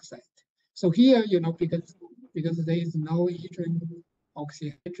oxyhydroxide. So here, because there is no yttrium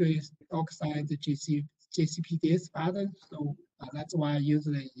oxyhydroxide JCPDS pattern, so that's why I use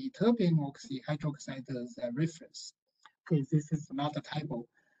the ytterbium oxyhydroxide as a reference. Okay, this is not a typo.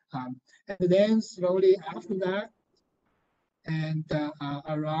 And then slowly after that, and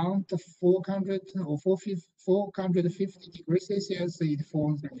around 400 or 450 degrees Celsius, it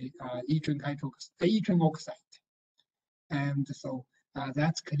forms yttrium oxide. And so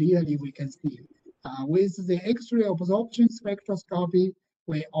that's clearly we can see. With the X-ray absorption spectroscopy,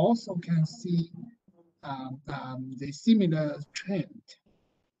 we also can see the similar trend.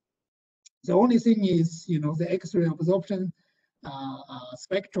 The only thing is, the X-ray absorption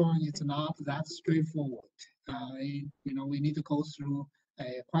spectrum is not that straightforward. We need to go through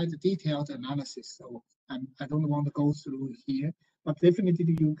quite a detailed analysis. So I don't want to go through here, but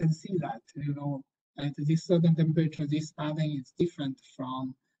definitely you can see that, at this certain temperature, this pattern is different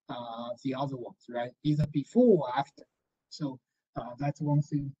from the other ones, right? Either before or after. So that's one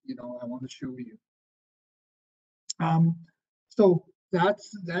thing, I want to show you. So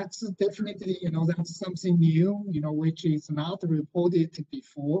that's definitely, that's something new, which is not reported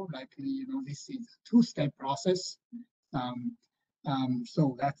before. Like, this is a two-step process.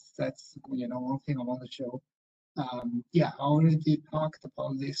 So that's one thing I want to show. Yeah, I already talked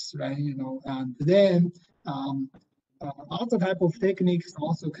about this, right? And then other type of techniques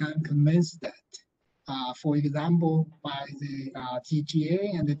also can convince that. For example, by the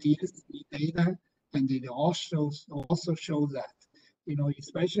TGA and the DSP data, and it also shows that,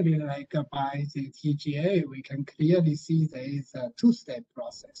 especially like by the TGA, we can clearly see there is a two-step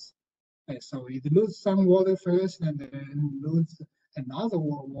process. So it loses some water first, and then loses another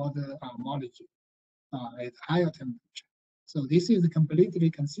water molecule at higher temperature. So this is completely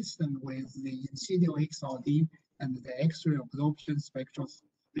consistent with the in situ XRD and the X-ray absorption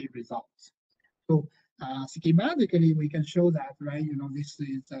spectroscopy results. So schematically, we can show that, right? This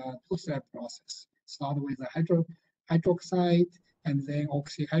is a two-step process. Start with the hydroxide, and then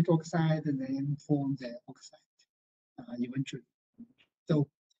oxyhydroxide, and then form the oxide eventually. So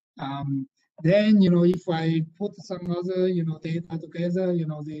then, if I put some other, data together,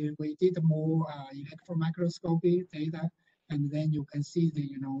 we did more electron microscopy data, and then you can see the,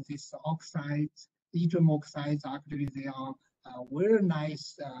 these oxides, yttrium oxides, actually they are very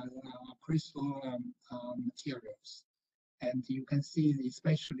nice crystal materials. And you can see,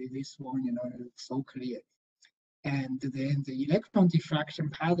 especially this one, so clear. And then the electron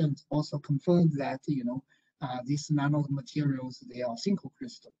diffraction patterns also confirm that, these nanomaterials, they are single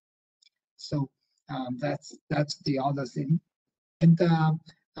crystal. So that's the other thing. And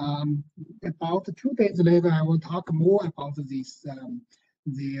about 2 days later, I will talk more about this,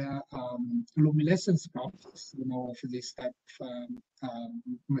 the luminescence properties, of this type of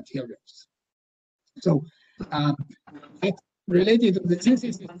materials. So it's related to the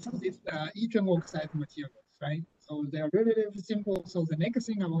synthesis of this yttrium oxide materials, right? So they are relatively simple. So the next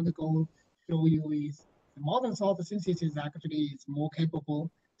thing I want to show you is modern salt synthesis actually is more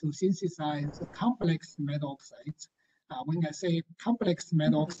capable to synthesize complex metal oxides. When I say complex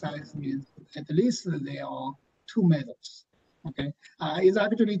metal oxides, means at least there are two metals. Okay, it's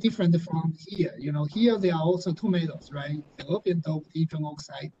actually different from here. You know, here there are also two metals, right? The erbium doped yttrium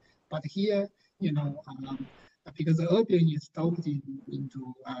oxide, but here, you know, because the erbium is doped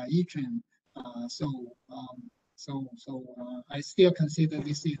into yttrium, I still consider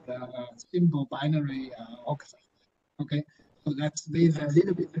this is a simple binary oxide. Okay, so there's a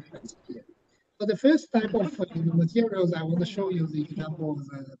little bit difference here. So the first type of materials I want to show you the example of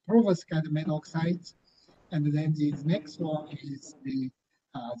the perovskite metal oxides, and then the next one is the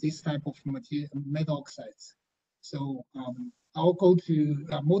this type of metal oxides. So I'll go to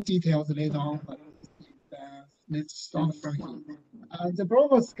more details later on, but let's start from here. The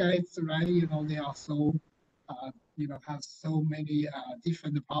perovskites, right? You know, they are so you know, have so many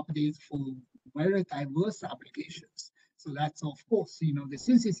different properties for very diverse applications. So that's, of course, you know, the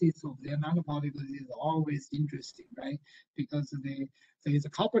synthesis of their nanoparticles is always interesting, right? Because there is a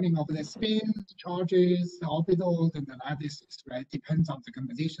coupling of the spin, charges, the orbitals, and the lattices, right? Depends on the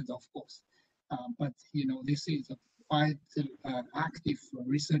compositions, of course. But, you know, this is a quite active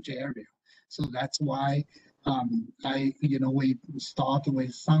research area. So that's why you know, we start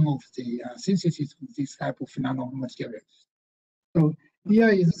with some of the synthesis of this type of nanomaterials. So here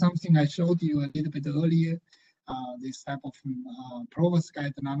is something I showed you a little bit earlier, this type of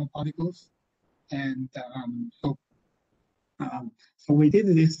perovskite nanoparticles. And so we did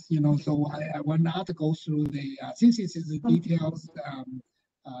this, you know, so I will not go through the synthesis details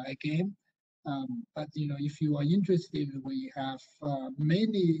again. But you know, if you are interested, we have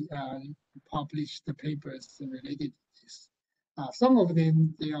many published papers related to this. Some of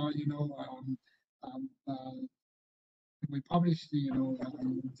them, they are, you know, we published, you know,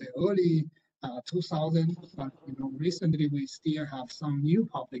 in the early 2000s, but you know, recently we still have some new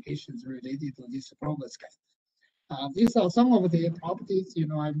publications related to this perovskite. These are some of the properties, you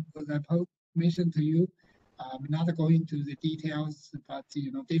know, I mentioned to you. I'm not going into the details, but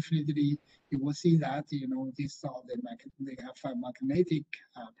you know, definitely you will see that, you know, these are they have magnetic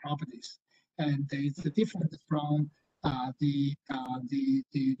properties, and it's different from the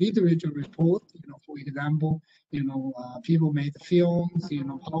literature report. You know, for example, you know, people made films, you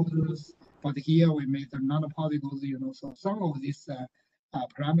know, powders, but here we made the nanoparticles. You know, so some of these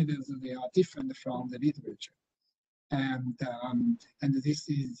parameters, they are different from the literature. And this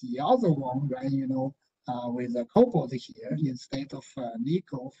is the other one, right? You know, with a cobalt here instead of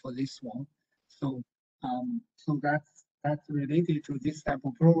nickel for this one. So so that's related to this type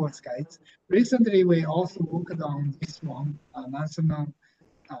of perovskites. Recently, we also worked on this one, national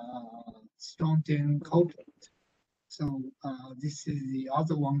strontium cobalt. So this is the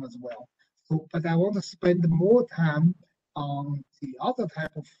other one as well. So, but I want to spend more time on the other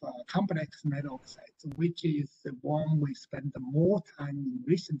type of complex metal oxides, which is the one we spend more time in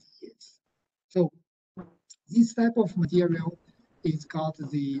recent years. So this type of material is called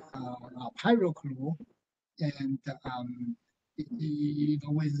the pyrochlore, and you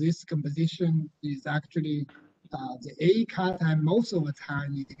know, with this composition is actually the A cation most of the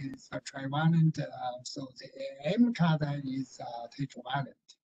time it is trivalent, so the M cation is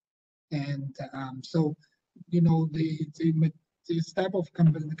tetravalent, and so you know this type of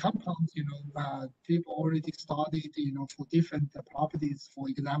compounds, you know, people already studied, you know, for different properties. For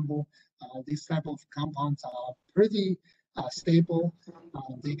example, this type of compounds are pretty stable.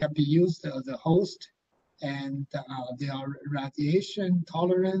 They can be used as a host, and they are radiation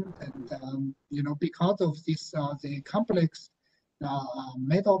tolerant. And you know, because of this, the complex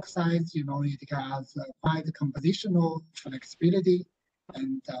metal oxides, you know, it has quite compositional flexibility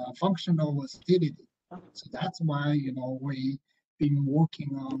and functional versatility. So that's why, you know, we've been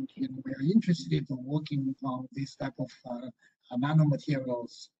working on, you know, we are interested in working on this type of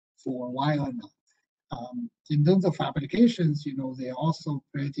nanomaterials for a while now. In terms of applications, you know, they're also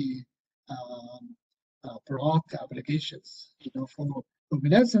pretty broad applications, you know, for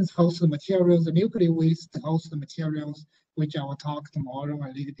luminescence host materials, the nuclear waste host materials, which I will talk tomorrow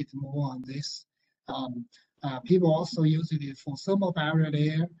a little bit more on this. People also use it for thermal barrier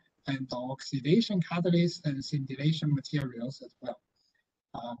layer and oxidation catalyst and scintillation materials as well.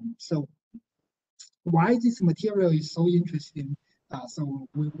 So why this material is so interesting? So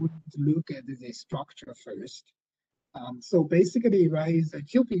we would look at the structure first. So basically, right, it's a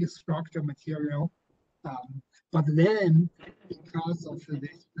cubic structure material, but then because of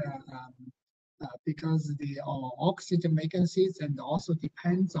this, because the oxygen vacancies, and also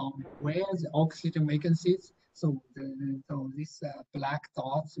depends on where the oxygen vacancies. So, so these black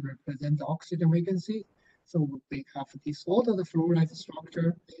dots represent the oxygen vacancy. So we have disordered fluoride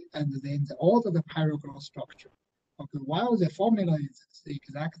structure and then the ordered pyrogloss structure. Okay, while the formula is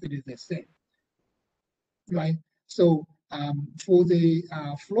exactly the same, right? So for the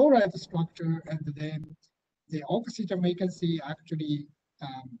fluoride structure and then the oxygen vacancy actually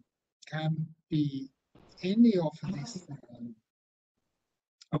can be any of these.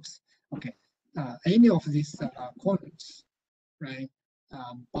 Any of these columns, right?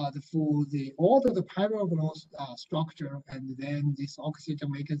 But for the ordered pyrogloss structure, and then this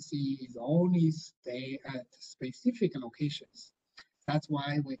oxygen vacancy is only stay at specific locations. That's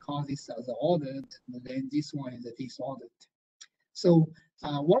why we call this as ordered, and then this one is a disordered. So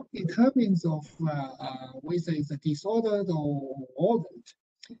what determines of whether it's a disordered or ordered,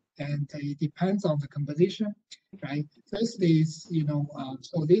 and it depends on the composition, right? First is,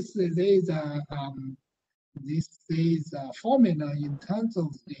 so this is a formula in terms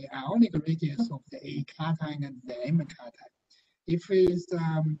of the ionic radius of the A cation and the M cation. If it's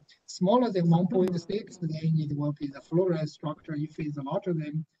smaller than 1.6, then it will be the fluoride structure. If it's larger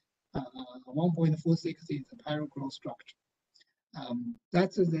than 1.46, it's a pyrogloss structure.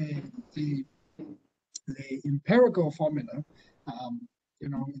 That's the empirical formula.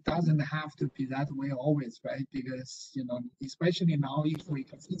 It doesn't have to be that way always, right? Because, especially now if we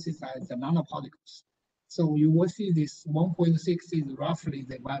can synthesize the nanoparticles. So you will see this 1.6 is roughly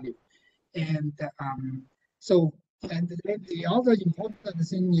the value. And and then the other important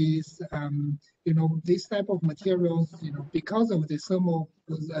thing is, this type of materials, because of the thermal,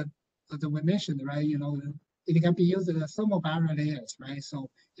 as we mentioned, right, it can be used as thermal barrier layers, right?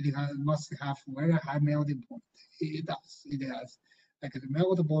 So it must have very high melting point. It does. It has. Like the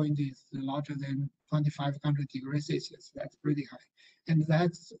melt point is larger than 2,500 degrees Celsius. That's pretty high. And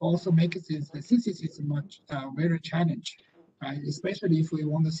that also makes the synthesis much very challenging, right? Especially if we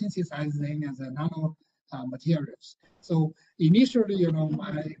want to synthesize them as a nano materials. So initially,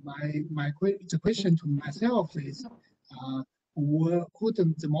 the question to myself is, could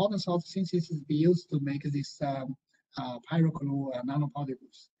the modern salt synthesis be used to make this pyrochlor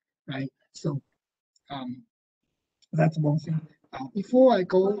nanoparticles, right? So that's one thing. Before I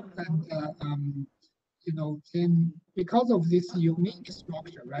go, and then because of this unique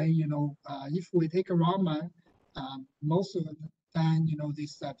structure, right? If we take a Raman, most of the time,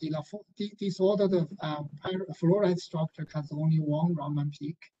 this disordered fluoride structure has only one Raman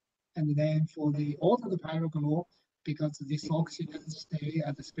peak, and then for the ordered pyrogloss, because this oxygen stay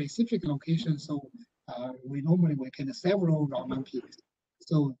at a specific location, so we get several Raman peaks.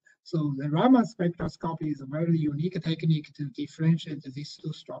 So the Raman spectroscopy is a very unique technique to differentiate these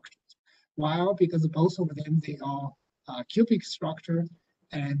two structures. While because both of them, they are cubic structure,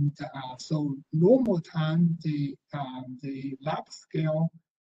 and so normal time the lab scale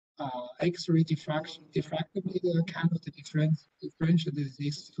X-ray diffractometer cannot differentiate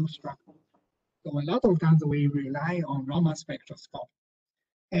these two structures. So a lot of times we rely on Raman spectroscopy.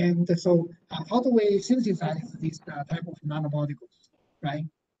 And so how do we synthesize this type of nanoparticles, right?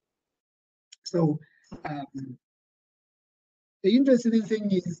 So the interesting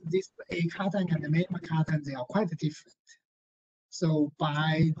thing is this A cation and the M cation, they are quite different. So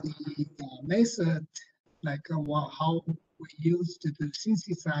by the method, like how we used to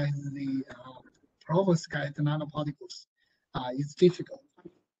synthesize the perovskite nanoparticles, is difficult.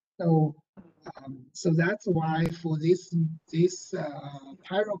 So that's why for this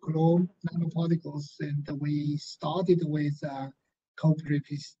pyrochlor nanoparticles, and we started with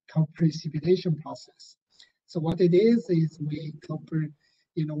co-precipitation process. So what it is we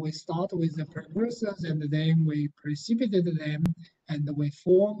we start with the precursors, and then we precipitate them, and we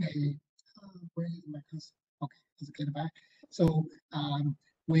form a where is my cursor? Okay, let's get back. So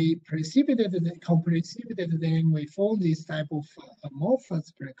we co-precipitate them, we form this type of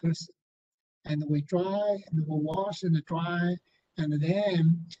amorphous precursor, and we dry and we wash and dry, and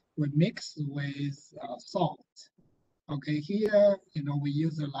then we mix with salt. Okay, here we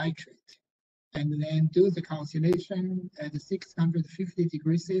use a nitrate, and then do the calcination at 650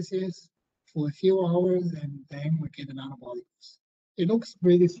 degrees Celsius for a few hours, and then we get the nanoparticles. It looks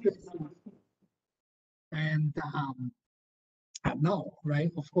pretty straightforward. And now,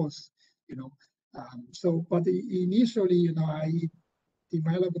 right, of course, but initially, I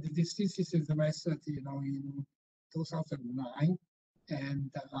developed this synthesis method, in 2009.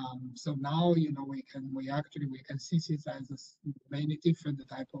 And so now, we can synthesize many different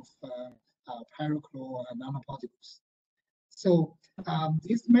type of pyrochlor nanoparticles. So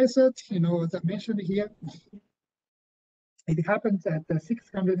this method, as I mentioned here, it happens at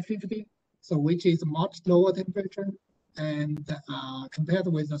 650, so which is much lower temperature, and compared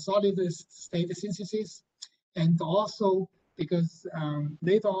with the solid state synthesis. And also because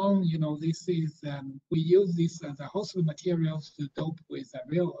later on, this is we use this as a host materials to dope with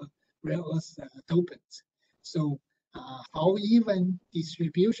rare earth dopants. So how even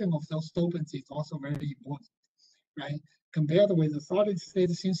distribution of those dopants is also very important, right? Compared with the solid state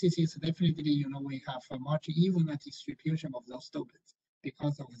synthesis, definitely, we have a much evener distribution of those dopants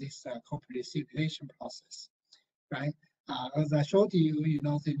because of this co-precipitation process, right? As I showed you,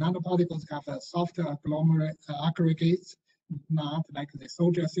 the nanoparticles have a softer agglomerate aggregates, not like the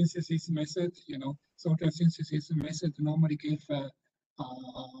soldier synthesis method. Soldier synthesis method normally give a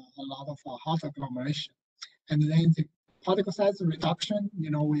lot of hot agglomeration. And then the particle size reduction,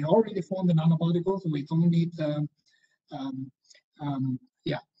 we already formed the nanoparticles. We don't need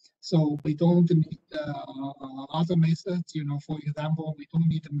so we don't need other methods. For example, we don't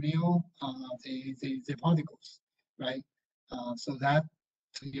need to mill the particles, right? So that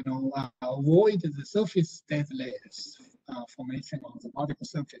avoid the surface dead layers formation on the particle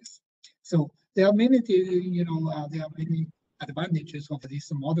surface. So there are many, there are many advantages of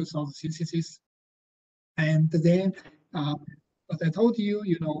this model salt synthesis. And then, as I told you,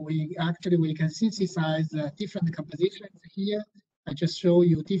 we can synthesize different compositions here. I just show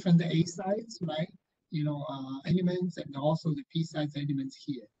you different A sites, right? Elements and also the P size elements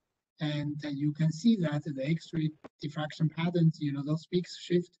here. And you can see that the X-ray diffraction patterns, those peaks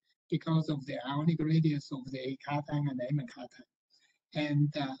shift because of the ionic radius of the A cation and the M cation.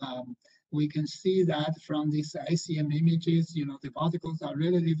 And we can see that from these SEM images, the particles are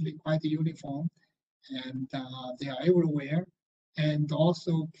relatively quite uniform, and they are everywhere. And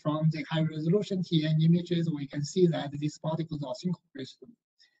also from the high resolution TN images, we can see that these particles are synchrocrystal.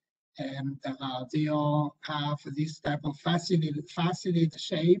 And they all have this type of faceted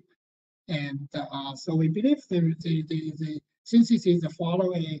shape. And so we believe the synthesis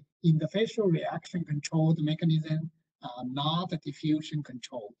follow a interfacial reaction controlled mechanism, not a diffusion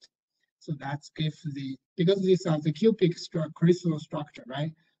controlled. So that gives because these are the cubic crystal structure,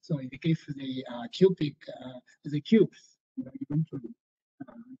 right? So it gives the the cubes, eventually,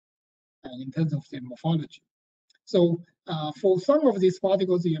 in terms of the morphology. So for some of these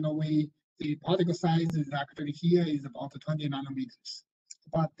particles, the particle size is actually here is about 20 nanometers.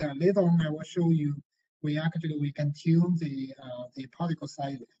 But later on, I will show you, we can tune the particle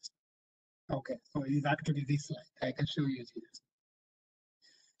sizes. Okay, so it's actually this slide. I can show you this.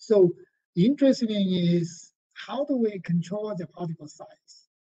 So interesting is, how do we control the particle size?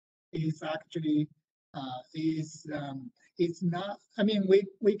 Is actually it's not. I mean, we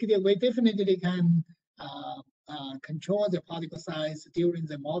definitely can control the particle size during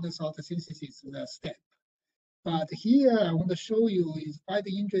the model salt synthesis step. But here I want to show you is quite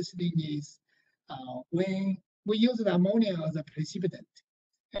interesting is when we use the ammonia as a precipitant,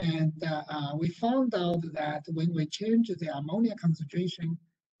 and we found out that when we change the ammonia concentration,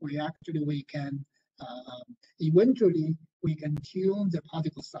 we can eventually we can tune the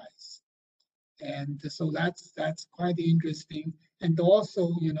particle size, and so that's quite interesting. And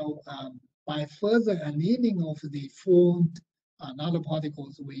also, by further annealing of the formed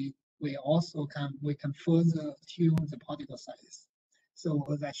nanoparticles, we also can further tune the particle size. So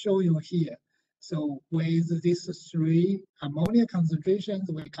as I show you here, so with these 3 ammonia concentrations,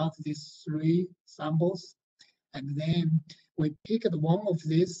 we cut these 3 samples, and then we picked one of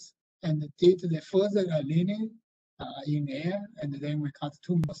these and did the further annealing in air, and then we cut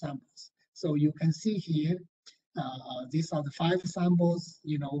 2 more samples. So you can see here, these are the 5 samples,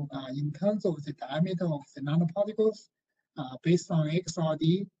 in terms of the diameter of the nanoparticles, based on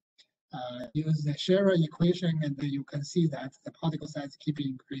XRD, use the Scherer equation, and then you can see that the particle size keep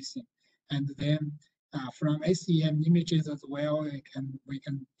increasing. And then from SEM images as well, we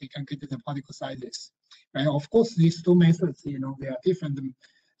can get the particle sizes. Right? Of course, these 2 methods, they are different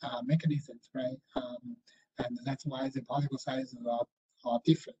mechanisms, right? And that's why the particle sizes are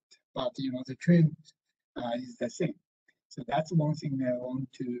different. But the trend is the same. So that's one thing I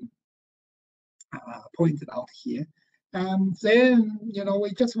want to point out here. Then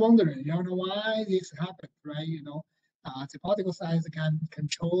we just wondering, why this happened, right? The particle size can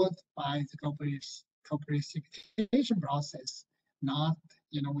controlled by the co-precipitation process. Not,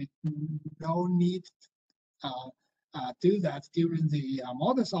 we don't need do that during the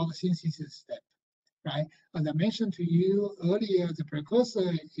model salt synthesis step, right? As I mentioned to you earlier, the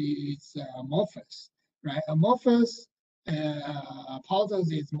precursor is amorphous, right? Amorphous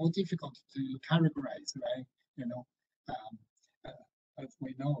powders is more difficult to characterize, right? As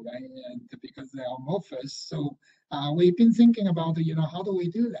we know, right? And because they are amorphous, so we've been thinking about, how do we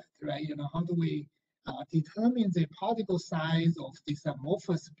do that, right? How do we determine the particle size of these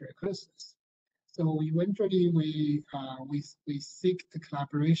amorphous precursors? So eventually we seek the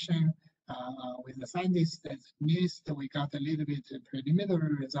collaboration with the scientists at NIST. We got a little bit of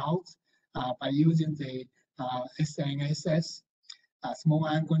preliminary results by using the SNSS, small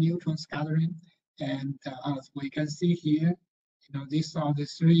angle neutron scattering. And as we can see here, these are the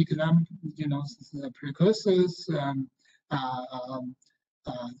three examples, the precursors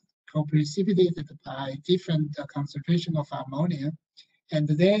co-precipitated by different concentration of ammonia. And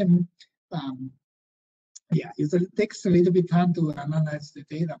then, yeah, it takes a little bit time to analyze the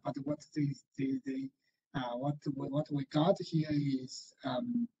data, but what we got here is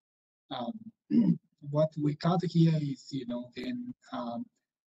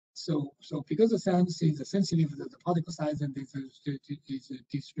so because the science is sensitive to the particle size and is a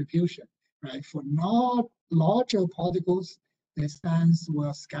distribution, right? For not larger particles, the science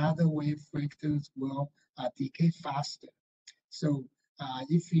will scatter wave vectors will decay faster. So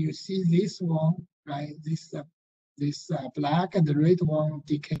if you see this one, right, this black and the red one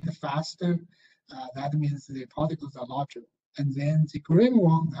decay faster, that means the particles are larger. And then the green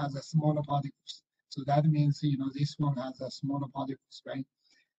one has a smaller particles. So that means, this one has a smaller particles, right?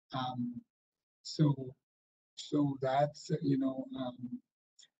 So that's,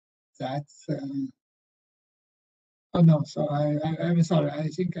 oh no, so I'm sorry, I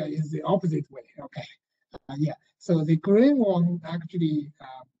think it's the opposite way, okay. Yeah, so the green one actually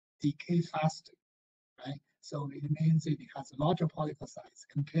decay faster, right? So it means it has a larger particle size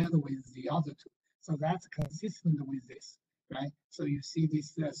compared with the other two. So that's consistent with this, right? So you see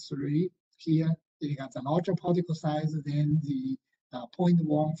this 3 here, it has a larger particle size than the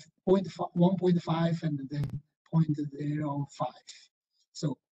 1.5 and then 0.05.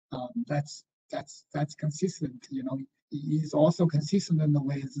 So that's consistent. It is also consistent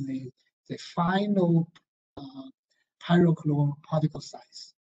with the final pyrochlore particle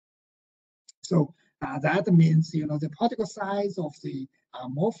size. So that means the particle size of the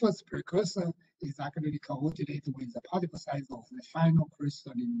amorphous precursor is actually coordinated with the particle size of the final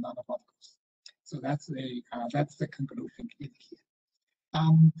crystalline nanoparticles. So that's the conclusion in here.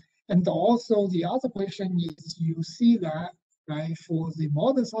 And also the other question is, you see that, right, for the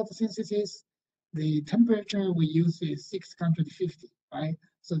modern salt synthesis, the temperature we use is 650, right?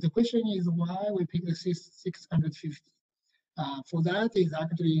 So the question is why we pick the 650. For that is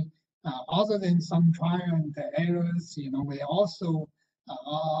actually, other than some trial and errors, we also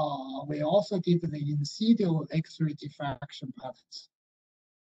did the in situ X-ray diffraction patterns,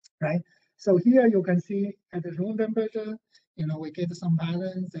 right? So here you can see at the room temperature, we get some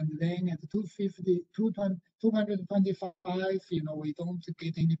patterns, and then at 250, 225, we don't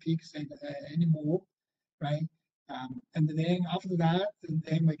get any peaks anymore, right? And then after that, and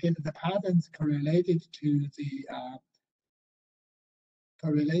then we get the patterns correlated to the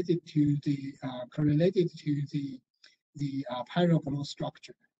pyrochlore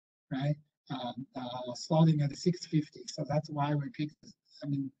structure, right? Starting at 650. So that's why we picked,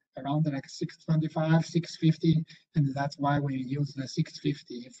 around like 625, 650, and that's why we use the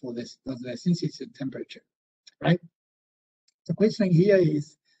 650 for the synthesis temperature, right? The question here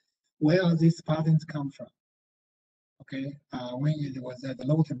is, where these patterns come from? Okay, when it was at the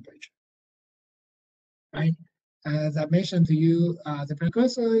low temperature, right? As I mentioned to you, the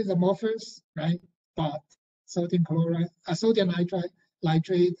precursor is amorphous, right? But sodium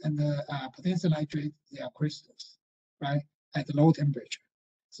nitrate, and the potassium nitrate, they are crystals, right? At the low temperature.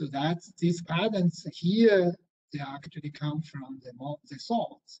 So that's these patterns here, they actually come from the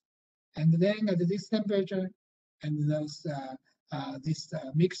salts. And then at this temperature, and those this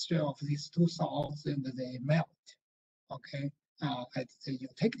mixture of these two salts, and they melt, okay, at the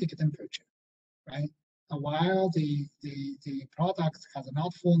eutectic temperature, right? While the product has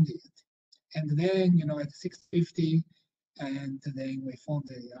not formed yet. And then, at 650, and then we form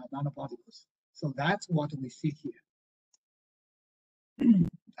the nanoparticles. So that's what we see here.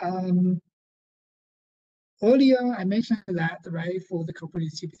 Earlier, I mentioned that, right, for the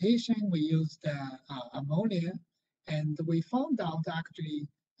co-precipitation, we used ammonia, and we found out actually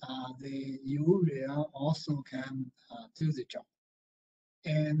the urea also can do the job.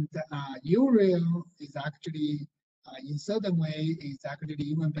 And urea is actually, in certain way, is actually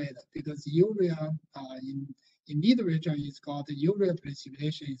even better, because urea in literature is called urea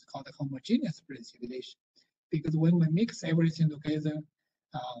precipitation, is called homogeneous precipitation, because when we mix everything together,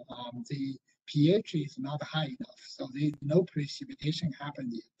 the pH is not high enough, so there's no precipitation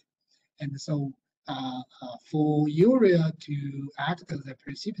happened yet. And so for urea to act as a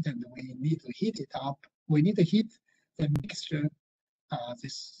precipitant, we need to heat it up. We need to heat the mixture,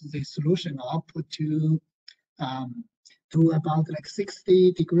 the solution up to to about like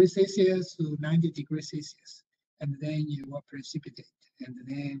 60 degrees Celsius to 90 degrees Celsius, and then you will precipitate, and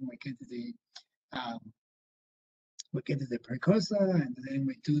then we get the precursor, and then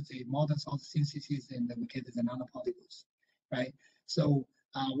we do the modern salt synthesis, and then we get the nanoparticles, right? So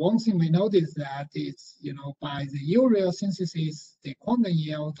one thing we notice that is, by the urea synthesis, the quantum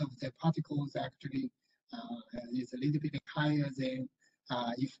yield of the particles actually is a little bit higher than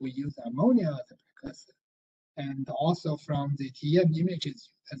if we use ammonia as a precursor. And also from the TM images,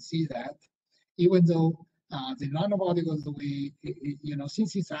 you can see that even though the nanoparticles we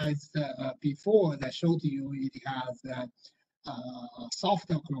synthesized before that showed you it has soft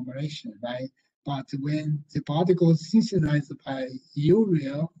agglomeration, right? But when the particles synthesized by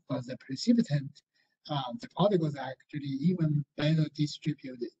urea or the precipitant, the particles are actually even better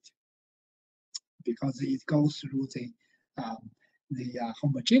distributed because it goes through the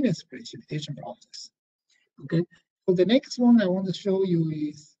homogeneous precipitation process. Okay, so the next one I want to show you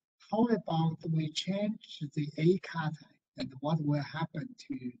is how about we change the A cation and what will happen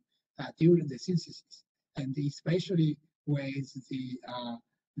to during the synthesis, and especially with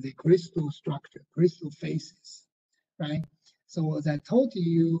the crystal structure, crystal phases, right? So as I told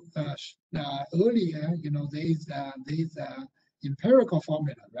you earlier, there is empirical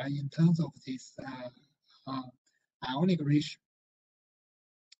formula, right, in terms of this ionic ratio.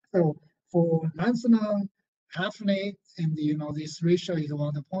 So for lanthanum, hafnate, and this ratio is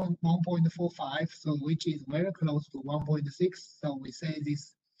around 1.45, so which is very close to 1.6. So we say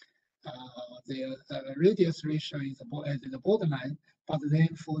this the radius ratio is the borderline. But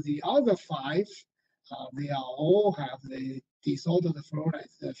then for the other 5, they all have the disordered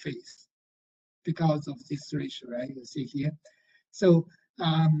fluoride phase because of this ratio, right? You see here. So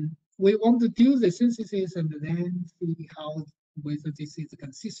we want to do the synthesis and then see whether this is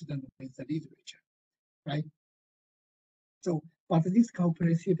consistent with the literature, right? So, but this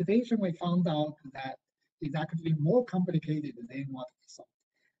co-precipitation, we found out that is actually more complicated than what we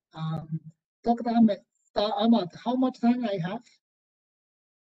thought. Dr. Ahmad, how much time I have?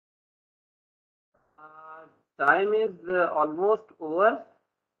 Time is almost over,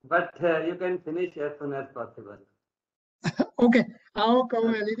 but you can finish as soon as possible. Okay, I'll go a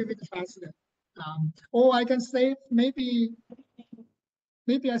little bit faster. Or I can save, maybe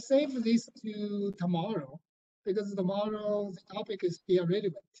I save this to tomorrow, because tomorrow the topic is still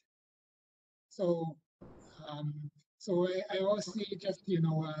relevant. So, I also just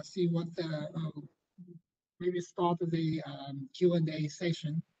see what maybe start the Q&A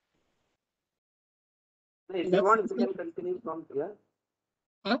session. If you want, you can continue from here.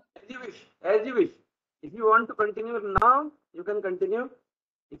 Huh? As you wish. As you wish. If you want to continue now, you can continue.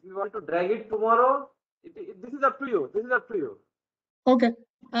 If you want to drag it tomorrow, this is up to you. This is up to you. Okay.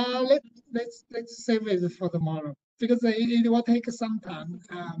 Let's save it for tomorrow, because it will take some time.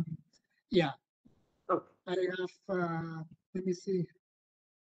 Yeah. Okay. I have. Let me see.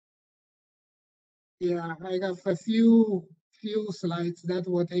 Yeah, I have a few slides that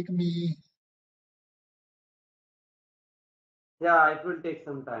will take me. Yeah, it will take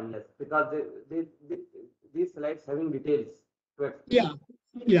some time, yes, because these slides having details to explain.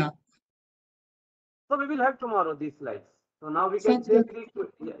 Yeah. So we will have tomorrow these slides. So now we can take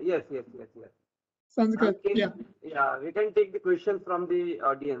the yes. Sounds good. Yeah, we can take the questions from the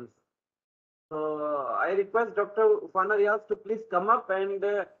audience. So I request Dr. Ufana Riaz to please come up and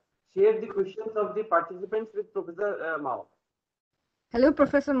share the questions of the participants with Professor Mao. Hello,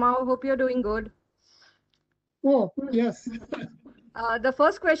 Professor Mao. Hope you're doing good. Oh, yes. The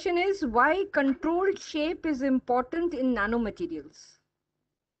first question is, why controlled shape is important in nanomaterials?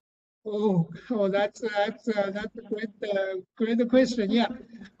 Oh, that's a great question. Yeah.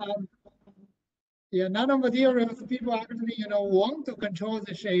 Nanomaterials, people actually, want to control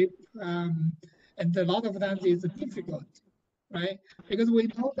the shape, and a lot of times it's difficult, right? Because we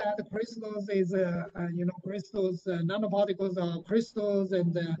know that the crystals is, crystals, nanoparticles are crystals,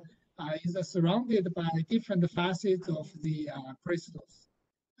 and is surrounded by different facets of the crystals,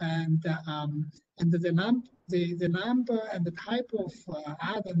 and the number and the type of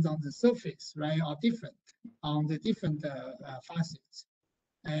atoms on the surface, right, are different on the different facets.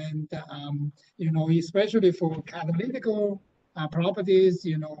 And especially for catalytical properties,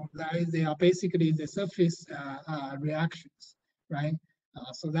 they are basically the surface reactions, right?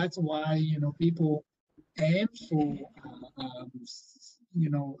 So that's why people aim for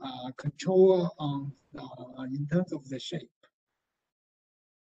control on in terms of the shape.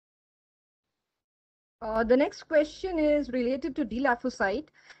 The next question is related to dilaphocyte.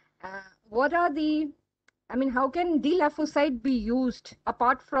 What are the I mean, how can D-lafosite be used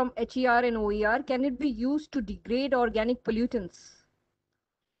apart from HER and OER? Can it be used to degrade organic pollutants?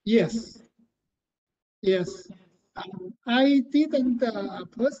 Yes, yes. I didn't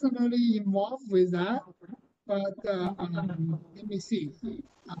personally involve with that, but let me see.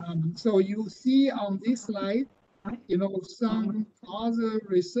 So you see on this slide, some other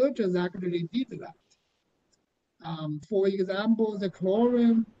researchers actually did that. For example, the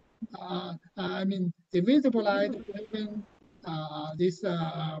chlorine, the visible light driven, this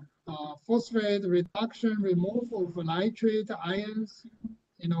phosphate reduction, removal of nitrate ions,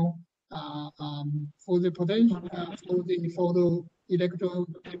 for the potential, for the photo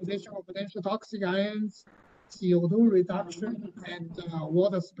electrodeposition of potential toxic ions, CO2 reduction, and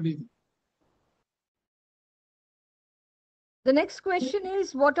water splitting. The next question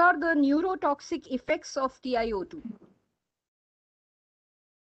is, what are the neurotoxic effects of TiO2?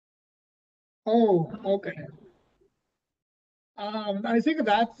 Oh, okay. I think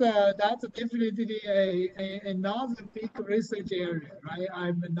that's definitely another big research area, right?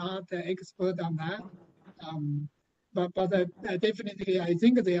 I'm not an expert on that, but definitely I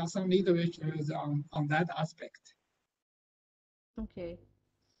think there are some literatures on that aspect. Okay.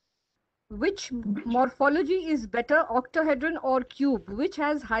 Which morphology is better, octahedron or cube? Which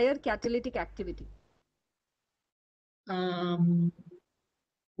has higher catalytic activity?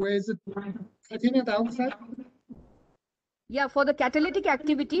 With titanium dioxide? Yeah, for the catalytic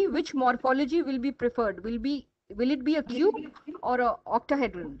activity, which morphology will be preferred? Will it be a cube or a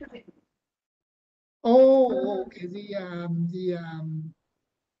octahedron? Oh, okay.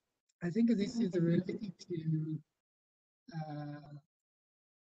 I think this is related to.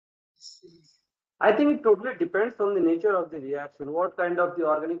 See. I think it totally depends on the nature of the reaction, what kind of the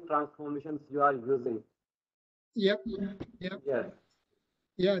organic transformations you are using. Yep. Yes.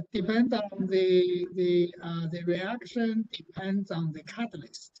 Yeah, depends on the reaction, depends on the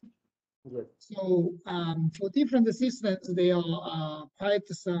catalyst. Yes. So for different systems, there are quite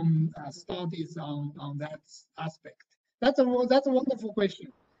some studies on that aspect. That's a wonderful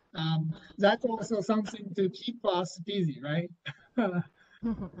question. That's also something to keep us busy, right?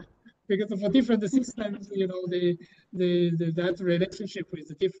 Because for different systems, that relationship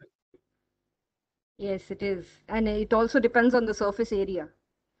is different. Yes, it is. And it also depends on the surface area.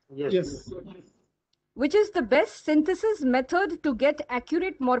 Yes. Which is the best synthesis method to get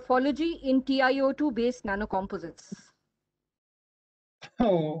accurate morphology in TiO2 based nanocomposites?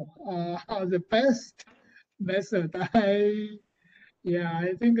 Oh, the best method. I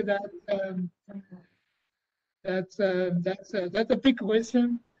think that's a big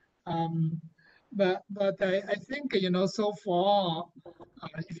question. But I think so far,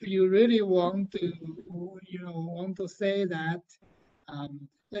 if you really want to say that,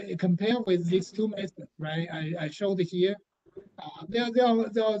 compare with these two methods, right? I showed here. They are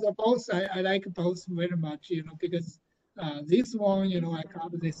both. I like both very much, because this one, I call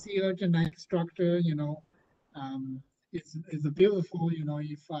it the sea urchin-like structure. It's beautiful.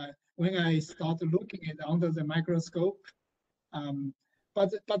 If when I start looking at it under the microscope.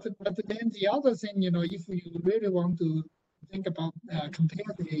 But then the other thing, if you really want to think about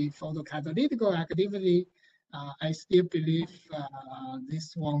compare the photocatalytical activity, I still believe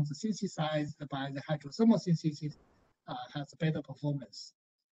this one synthesized by the hydrothermal synthesis has better performance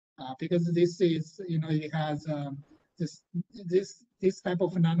because this is, it has this type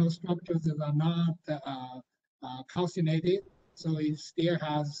of nanostructures that are not calcinated, so it still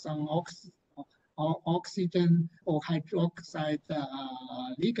has some oxygen or hydroxide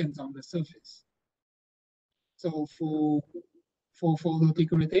ligands on the surface. So for the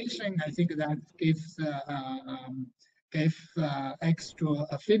degradation, I think that gives extra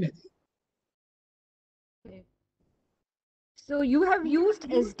affinity. Okay. So you have used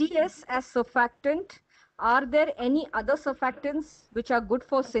SDS as surfactant. Are there any other surfactants which are good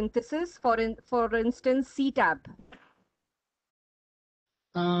for synthesis? For instance, CTAB.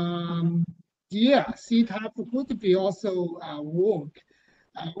 Yeah, CTAB could be also work.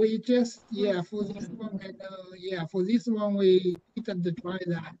 We just for this one, for this one we didn't try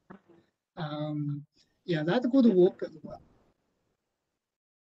that. That could work as well.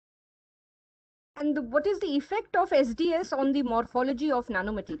 And what is the effect of SDS on the morphology of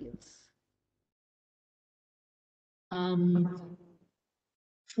nanomaterials?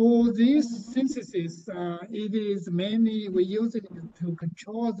 For this synthesis, it is mainly we use it to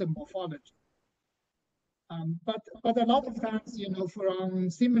control the morphology. But a lot of times, from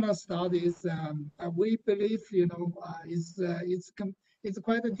similar studies, we believe, it's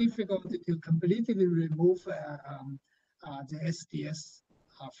quite difficult to completely remove the SDS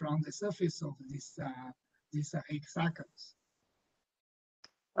from the surface of this these hexagons.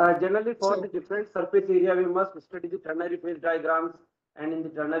 Generally, for the different surface area, we must study the ternary phase diagrams, and in the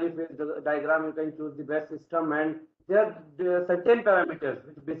ternary phase diagram, you can choose the best system, and there are certain parameters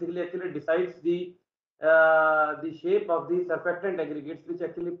which basically actually decides the shape of the surfactant aggregates, which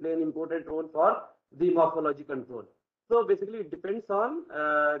actually play an important role for the morphology control. So basically, it depends on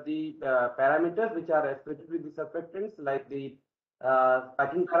the parameters which are associated with the surfactants, like the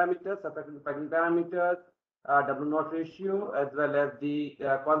packing parameters, surfactant packing parameters, W0 ratio, as well as the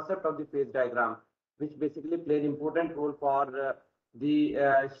concept of the phase diagram, which basically play an important role for the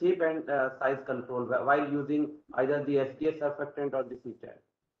shape and size control while using either the SDS surfactant or the CTAG.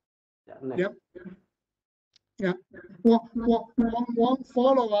 Yeah, next. Yep. Yeah. Well, one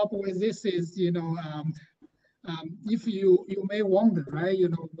follow up with this is, if you may wonder, right?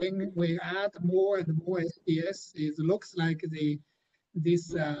 When we add more and more SDS, it looks like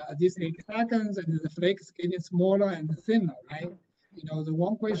these hexagons and the flakes getting smaller and thinner, right? The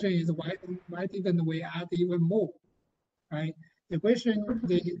one question is why didn't we add even more, right? The question,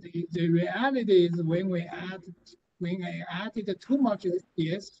 the reality is when I added too much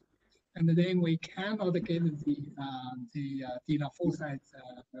SDS, and then we cannot get the lymphocytes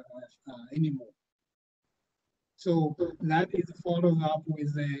anymore. So that is following up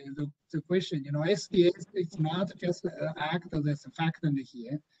with the question. SDS is not just act as a surfactant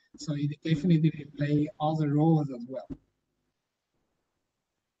here, so it definitely play other roles as well.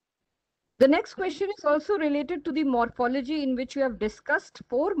 The next question is also related to the morphology, in which you have discussed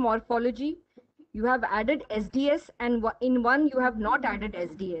 4 morphology. You have added SDS, and in one you have not added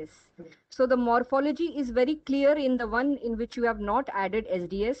SDS. So the morphology is very clear in the one in which you have not added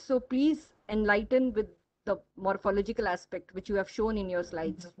SDS. So please enlighten with the morphological aspect which you have shown in your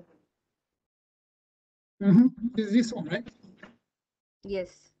slides. Is this one, right?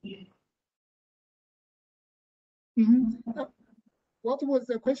 Yes. What was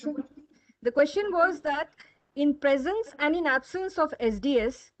the question? The question was that in presence and in absence of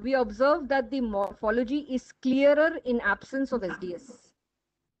SDS, we observe that the morphology is clearer in absence of SDS.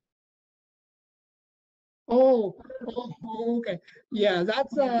 Oh, okay. Yeah,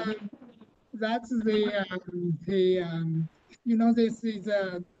 that's this is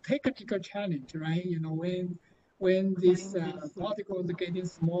a technical challenge, right? When these particles are getting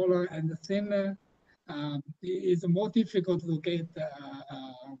smaller and thinner, it is more difficult to get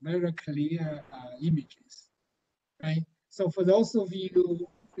very clear images, right? So for those of you who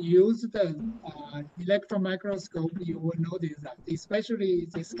use the electron microscope, you will notice that, especially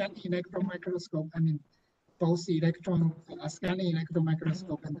the scanning electron microscope, both electron scanning electron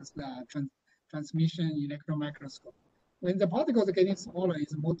microscope and the transmission electron microscope. When the particles are getting smaller,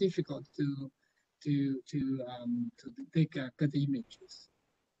 it's more difficult to take good images.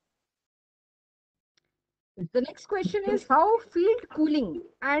 The next question is how field cooling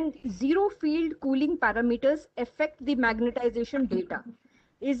and zero field cooling parameters affect the magnetization data.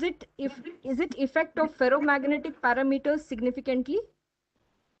 Is it effect of ferromagnetic parameters significantly?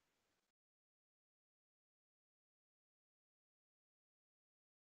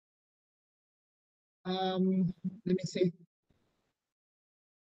 Let me see.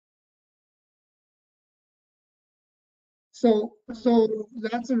 So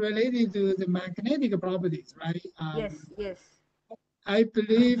that's related to the magnetic properties, right? Yes. I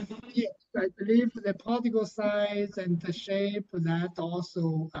believe the particle size and the shape that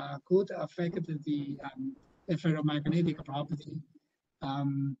also could affect the ferromagnetic property.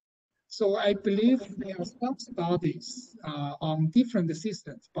 So I believe there are some studies on different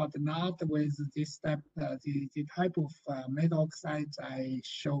systems, but not with this type, the type of metal oxides I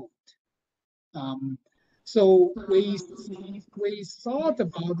showed. So we thought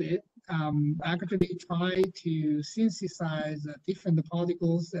about it, actually try to synthesize different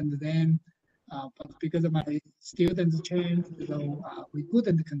particles, and then, but because of my students changed, so we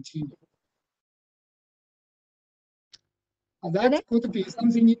couldn't continue. That could be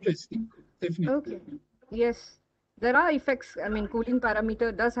something interesting, definitely. Okay. Yes, there are effects. Cooling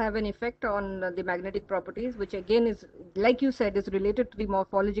parameter does have an effect on the magnetic properties, which again is, like you said, is related to the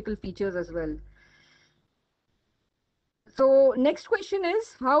morphological features as well. So next question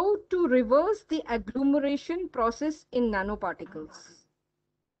is how to reverse the agglomeration process in nanoparticles.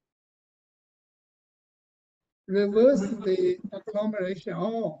 Reverse the agglomeration.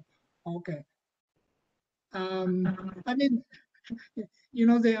 Oh, okay. There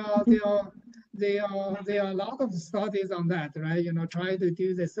are a lot of studies on that, right? Try to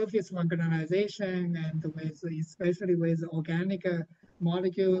do the surface marginalization, and especially with organic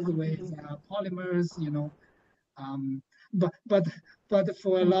molecules, with polymers, but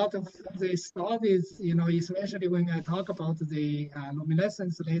for a lot of the studies, especially when I talk about the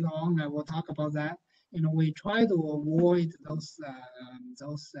luminescence later on, I will talk about that. We try to avoid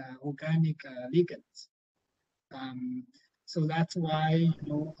those organic ligands. So that's why,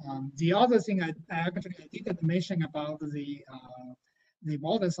 the other thing I actually didn't mention about the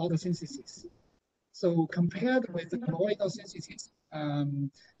modern solid synthesis. So compared with the colloidal synthesis,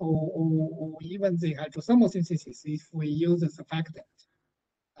 or even the hydrothermal synthesis, if we use a surfactant.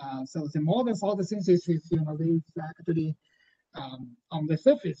 So the modern solid synthesis, is actually on the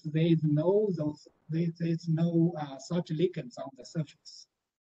surface, there is no such ligands on the surface.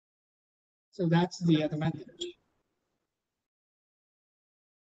 So that's the advantage.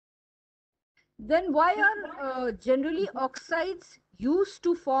 Then why are generally oxides used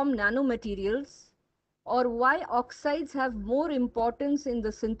to form nanomaterials, or why oxides have more importance in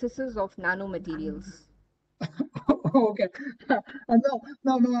the synthesis of nanomaterials? Okay.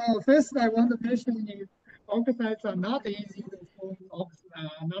 No. First, I want to mention oxides are not easy to form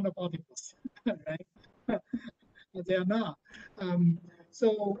nanoparticles, right? They are not.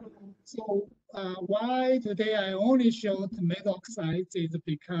 So why today I only showed metal oxides is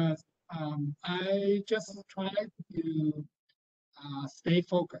because I just tried to stay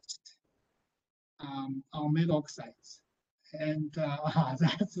focused on metal oxides, and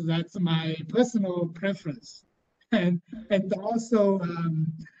that's my personal preference. And also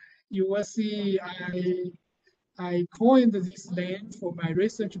you will see I coined this name for my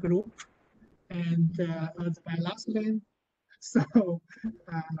research group, and as my last name. So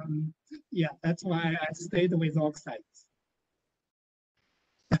yeah, that's why I stayed with oxides.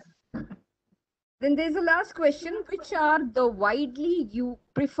 Then there's a last question: which are the widely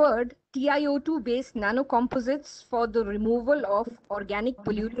preferred TiO2 based nanocomposites for the removal of organic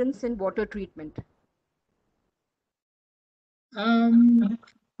pollutants in water treatment?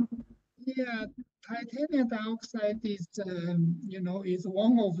 Yeah, titanium dioxide is is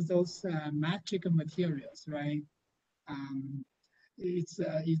one of those magic materials, right? It's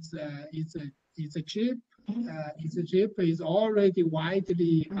a chip. It's a chip is already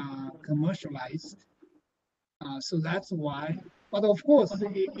widely commercialized. So that's why. But of course,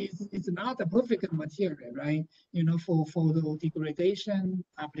 it's not a perfect material, right? For the degradation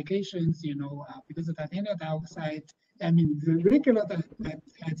applications, because the titanium dioxide, the regular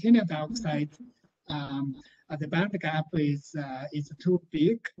titanium dioxide, the band gap is too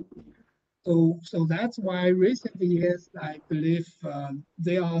big. So that's why recent years, I believe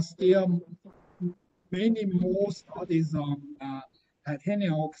there are still many more studies on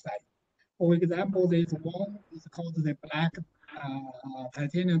titanium oxide. For example, there's one is called the black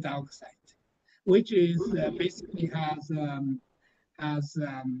titanium dioxide, which is basically has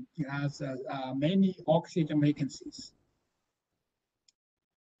many oxygen vacancies.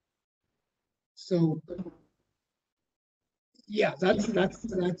 So yeah, that's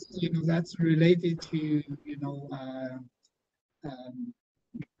related to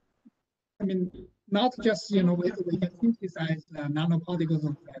not just whether we can synthesize nanoparticles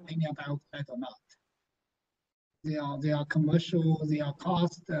of titanium dioxide or not. They are commercial, they are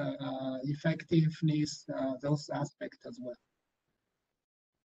cost effectiveness, those aspects as well.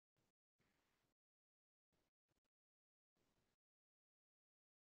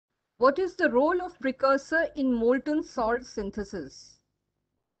 What is the role of precursor in molten salt synthesis?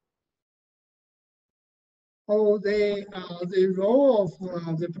 Oh, the role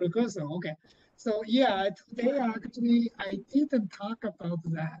of the precursor. Okay, so yeah, today actually I didn't talk about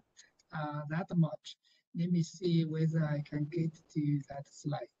that that much. Let me see whether I can get to that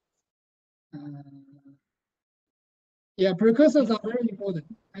slide. Yeah, precursors are very important.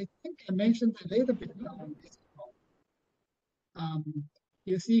 I think I mentioned a little bit on this.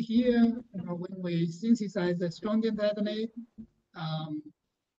 You see here, when we synthesize the strontium titanate,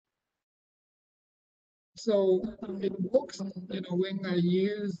 so it works, when I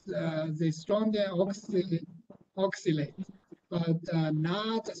use the strontium oxalate, but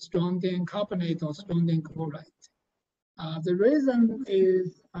not strontium carbonate or strontium chloride. The reason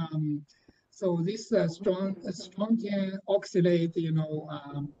is, so this strontium oxalate,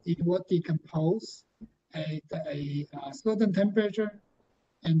 it will decompose at a certain temperature,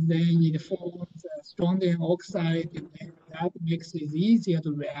 and then it forms strontium oxide, and that makes it easier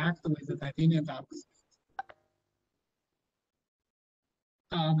to react with the titanium dioxide.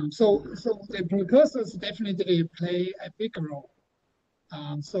 So the precursors definitely play a big role.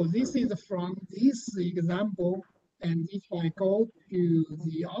 So this is from this example, and if I go to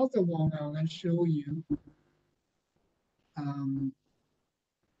the other one, I will show you.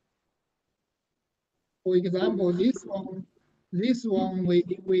 For example, this one we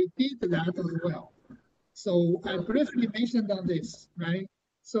did that as well. So I briefly mentioned on this, right?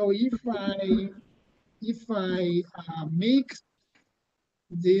 So if I make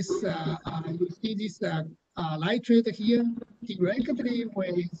this, you see this nitrate here directly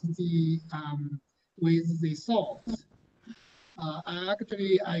with the salt.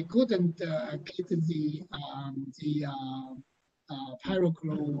 Actually, I couldn't get the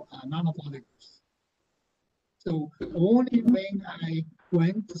pyrochlor nanoparticles. So only when I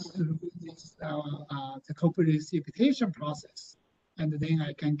went through this the co-precipitation process, and then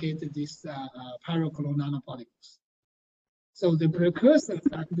I can get this pyrochlor nanoparticles. So the precursors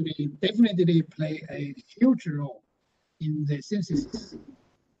actually definitely play a huge role in the synthesis.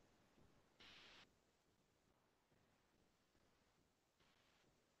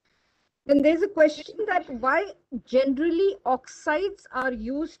 And there's a question that why generally oxides are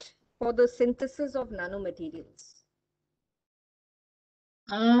used for the synthesis of nanomaterials.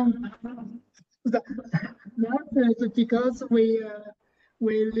 That is because we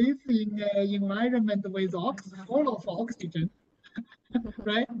live in an environment with full of oxygen,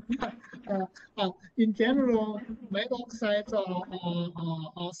 right? In general, metal oxides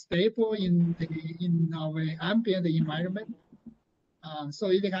are stable in our ambient environment.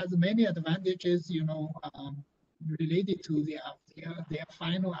 So it has many advantages, you know, related to their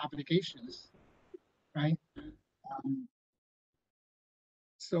final applications, right?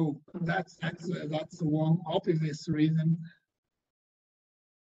 So that's one obvious reason.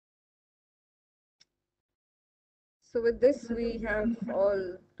 So with this, we have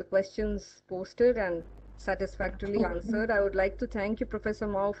all the questions posted and satisfactorily answered. I would like to thank you, Professor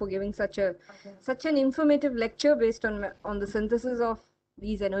Mao, for giving such an informative lecture based on the synthesis of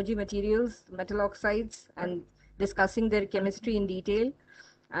these energy materials, metal oxides, and discussing their chemistry in detail.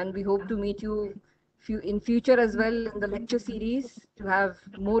 And we hope to meet you in future as well in the lecture series to have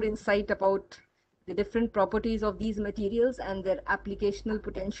more insight about the different properties of these materials and their applicational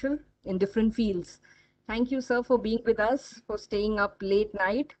potential in different fields. Thank you, sir, for being with us, for staying up late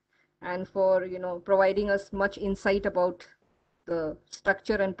night, and for providing us much insight about the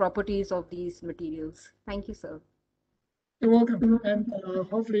structure and properties of these materials. Thank you, sir. You're welcome, and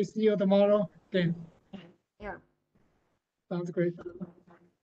hopefully see you tomorrow again. Yeah. Sounds great.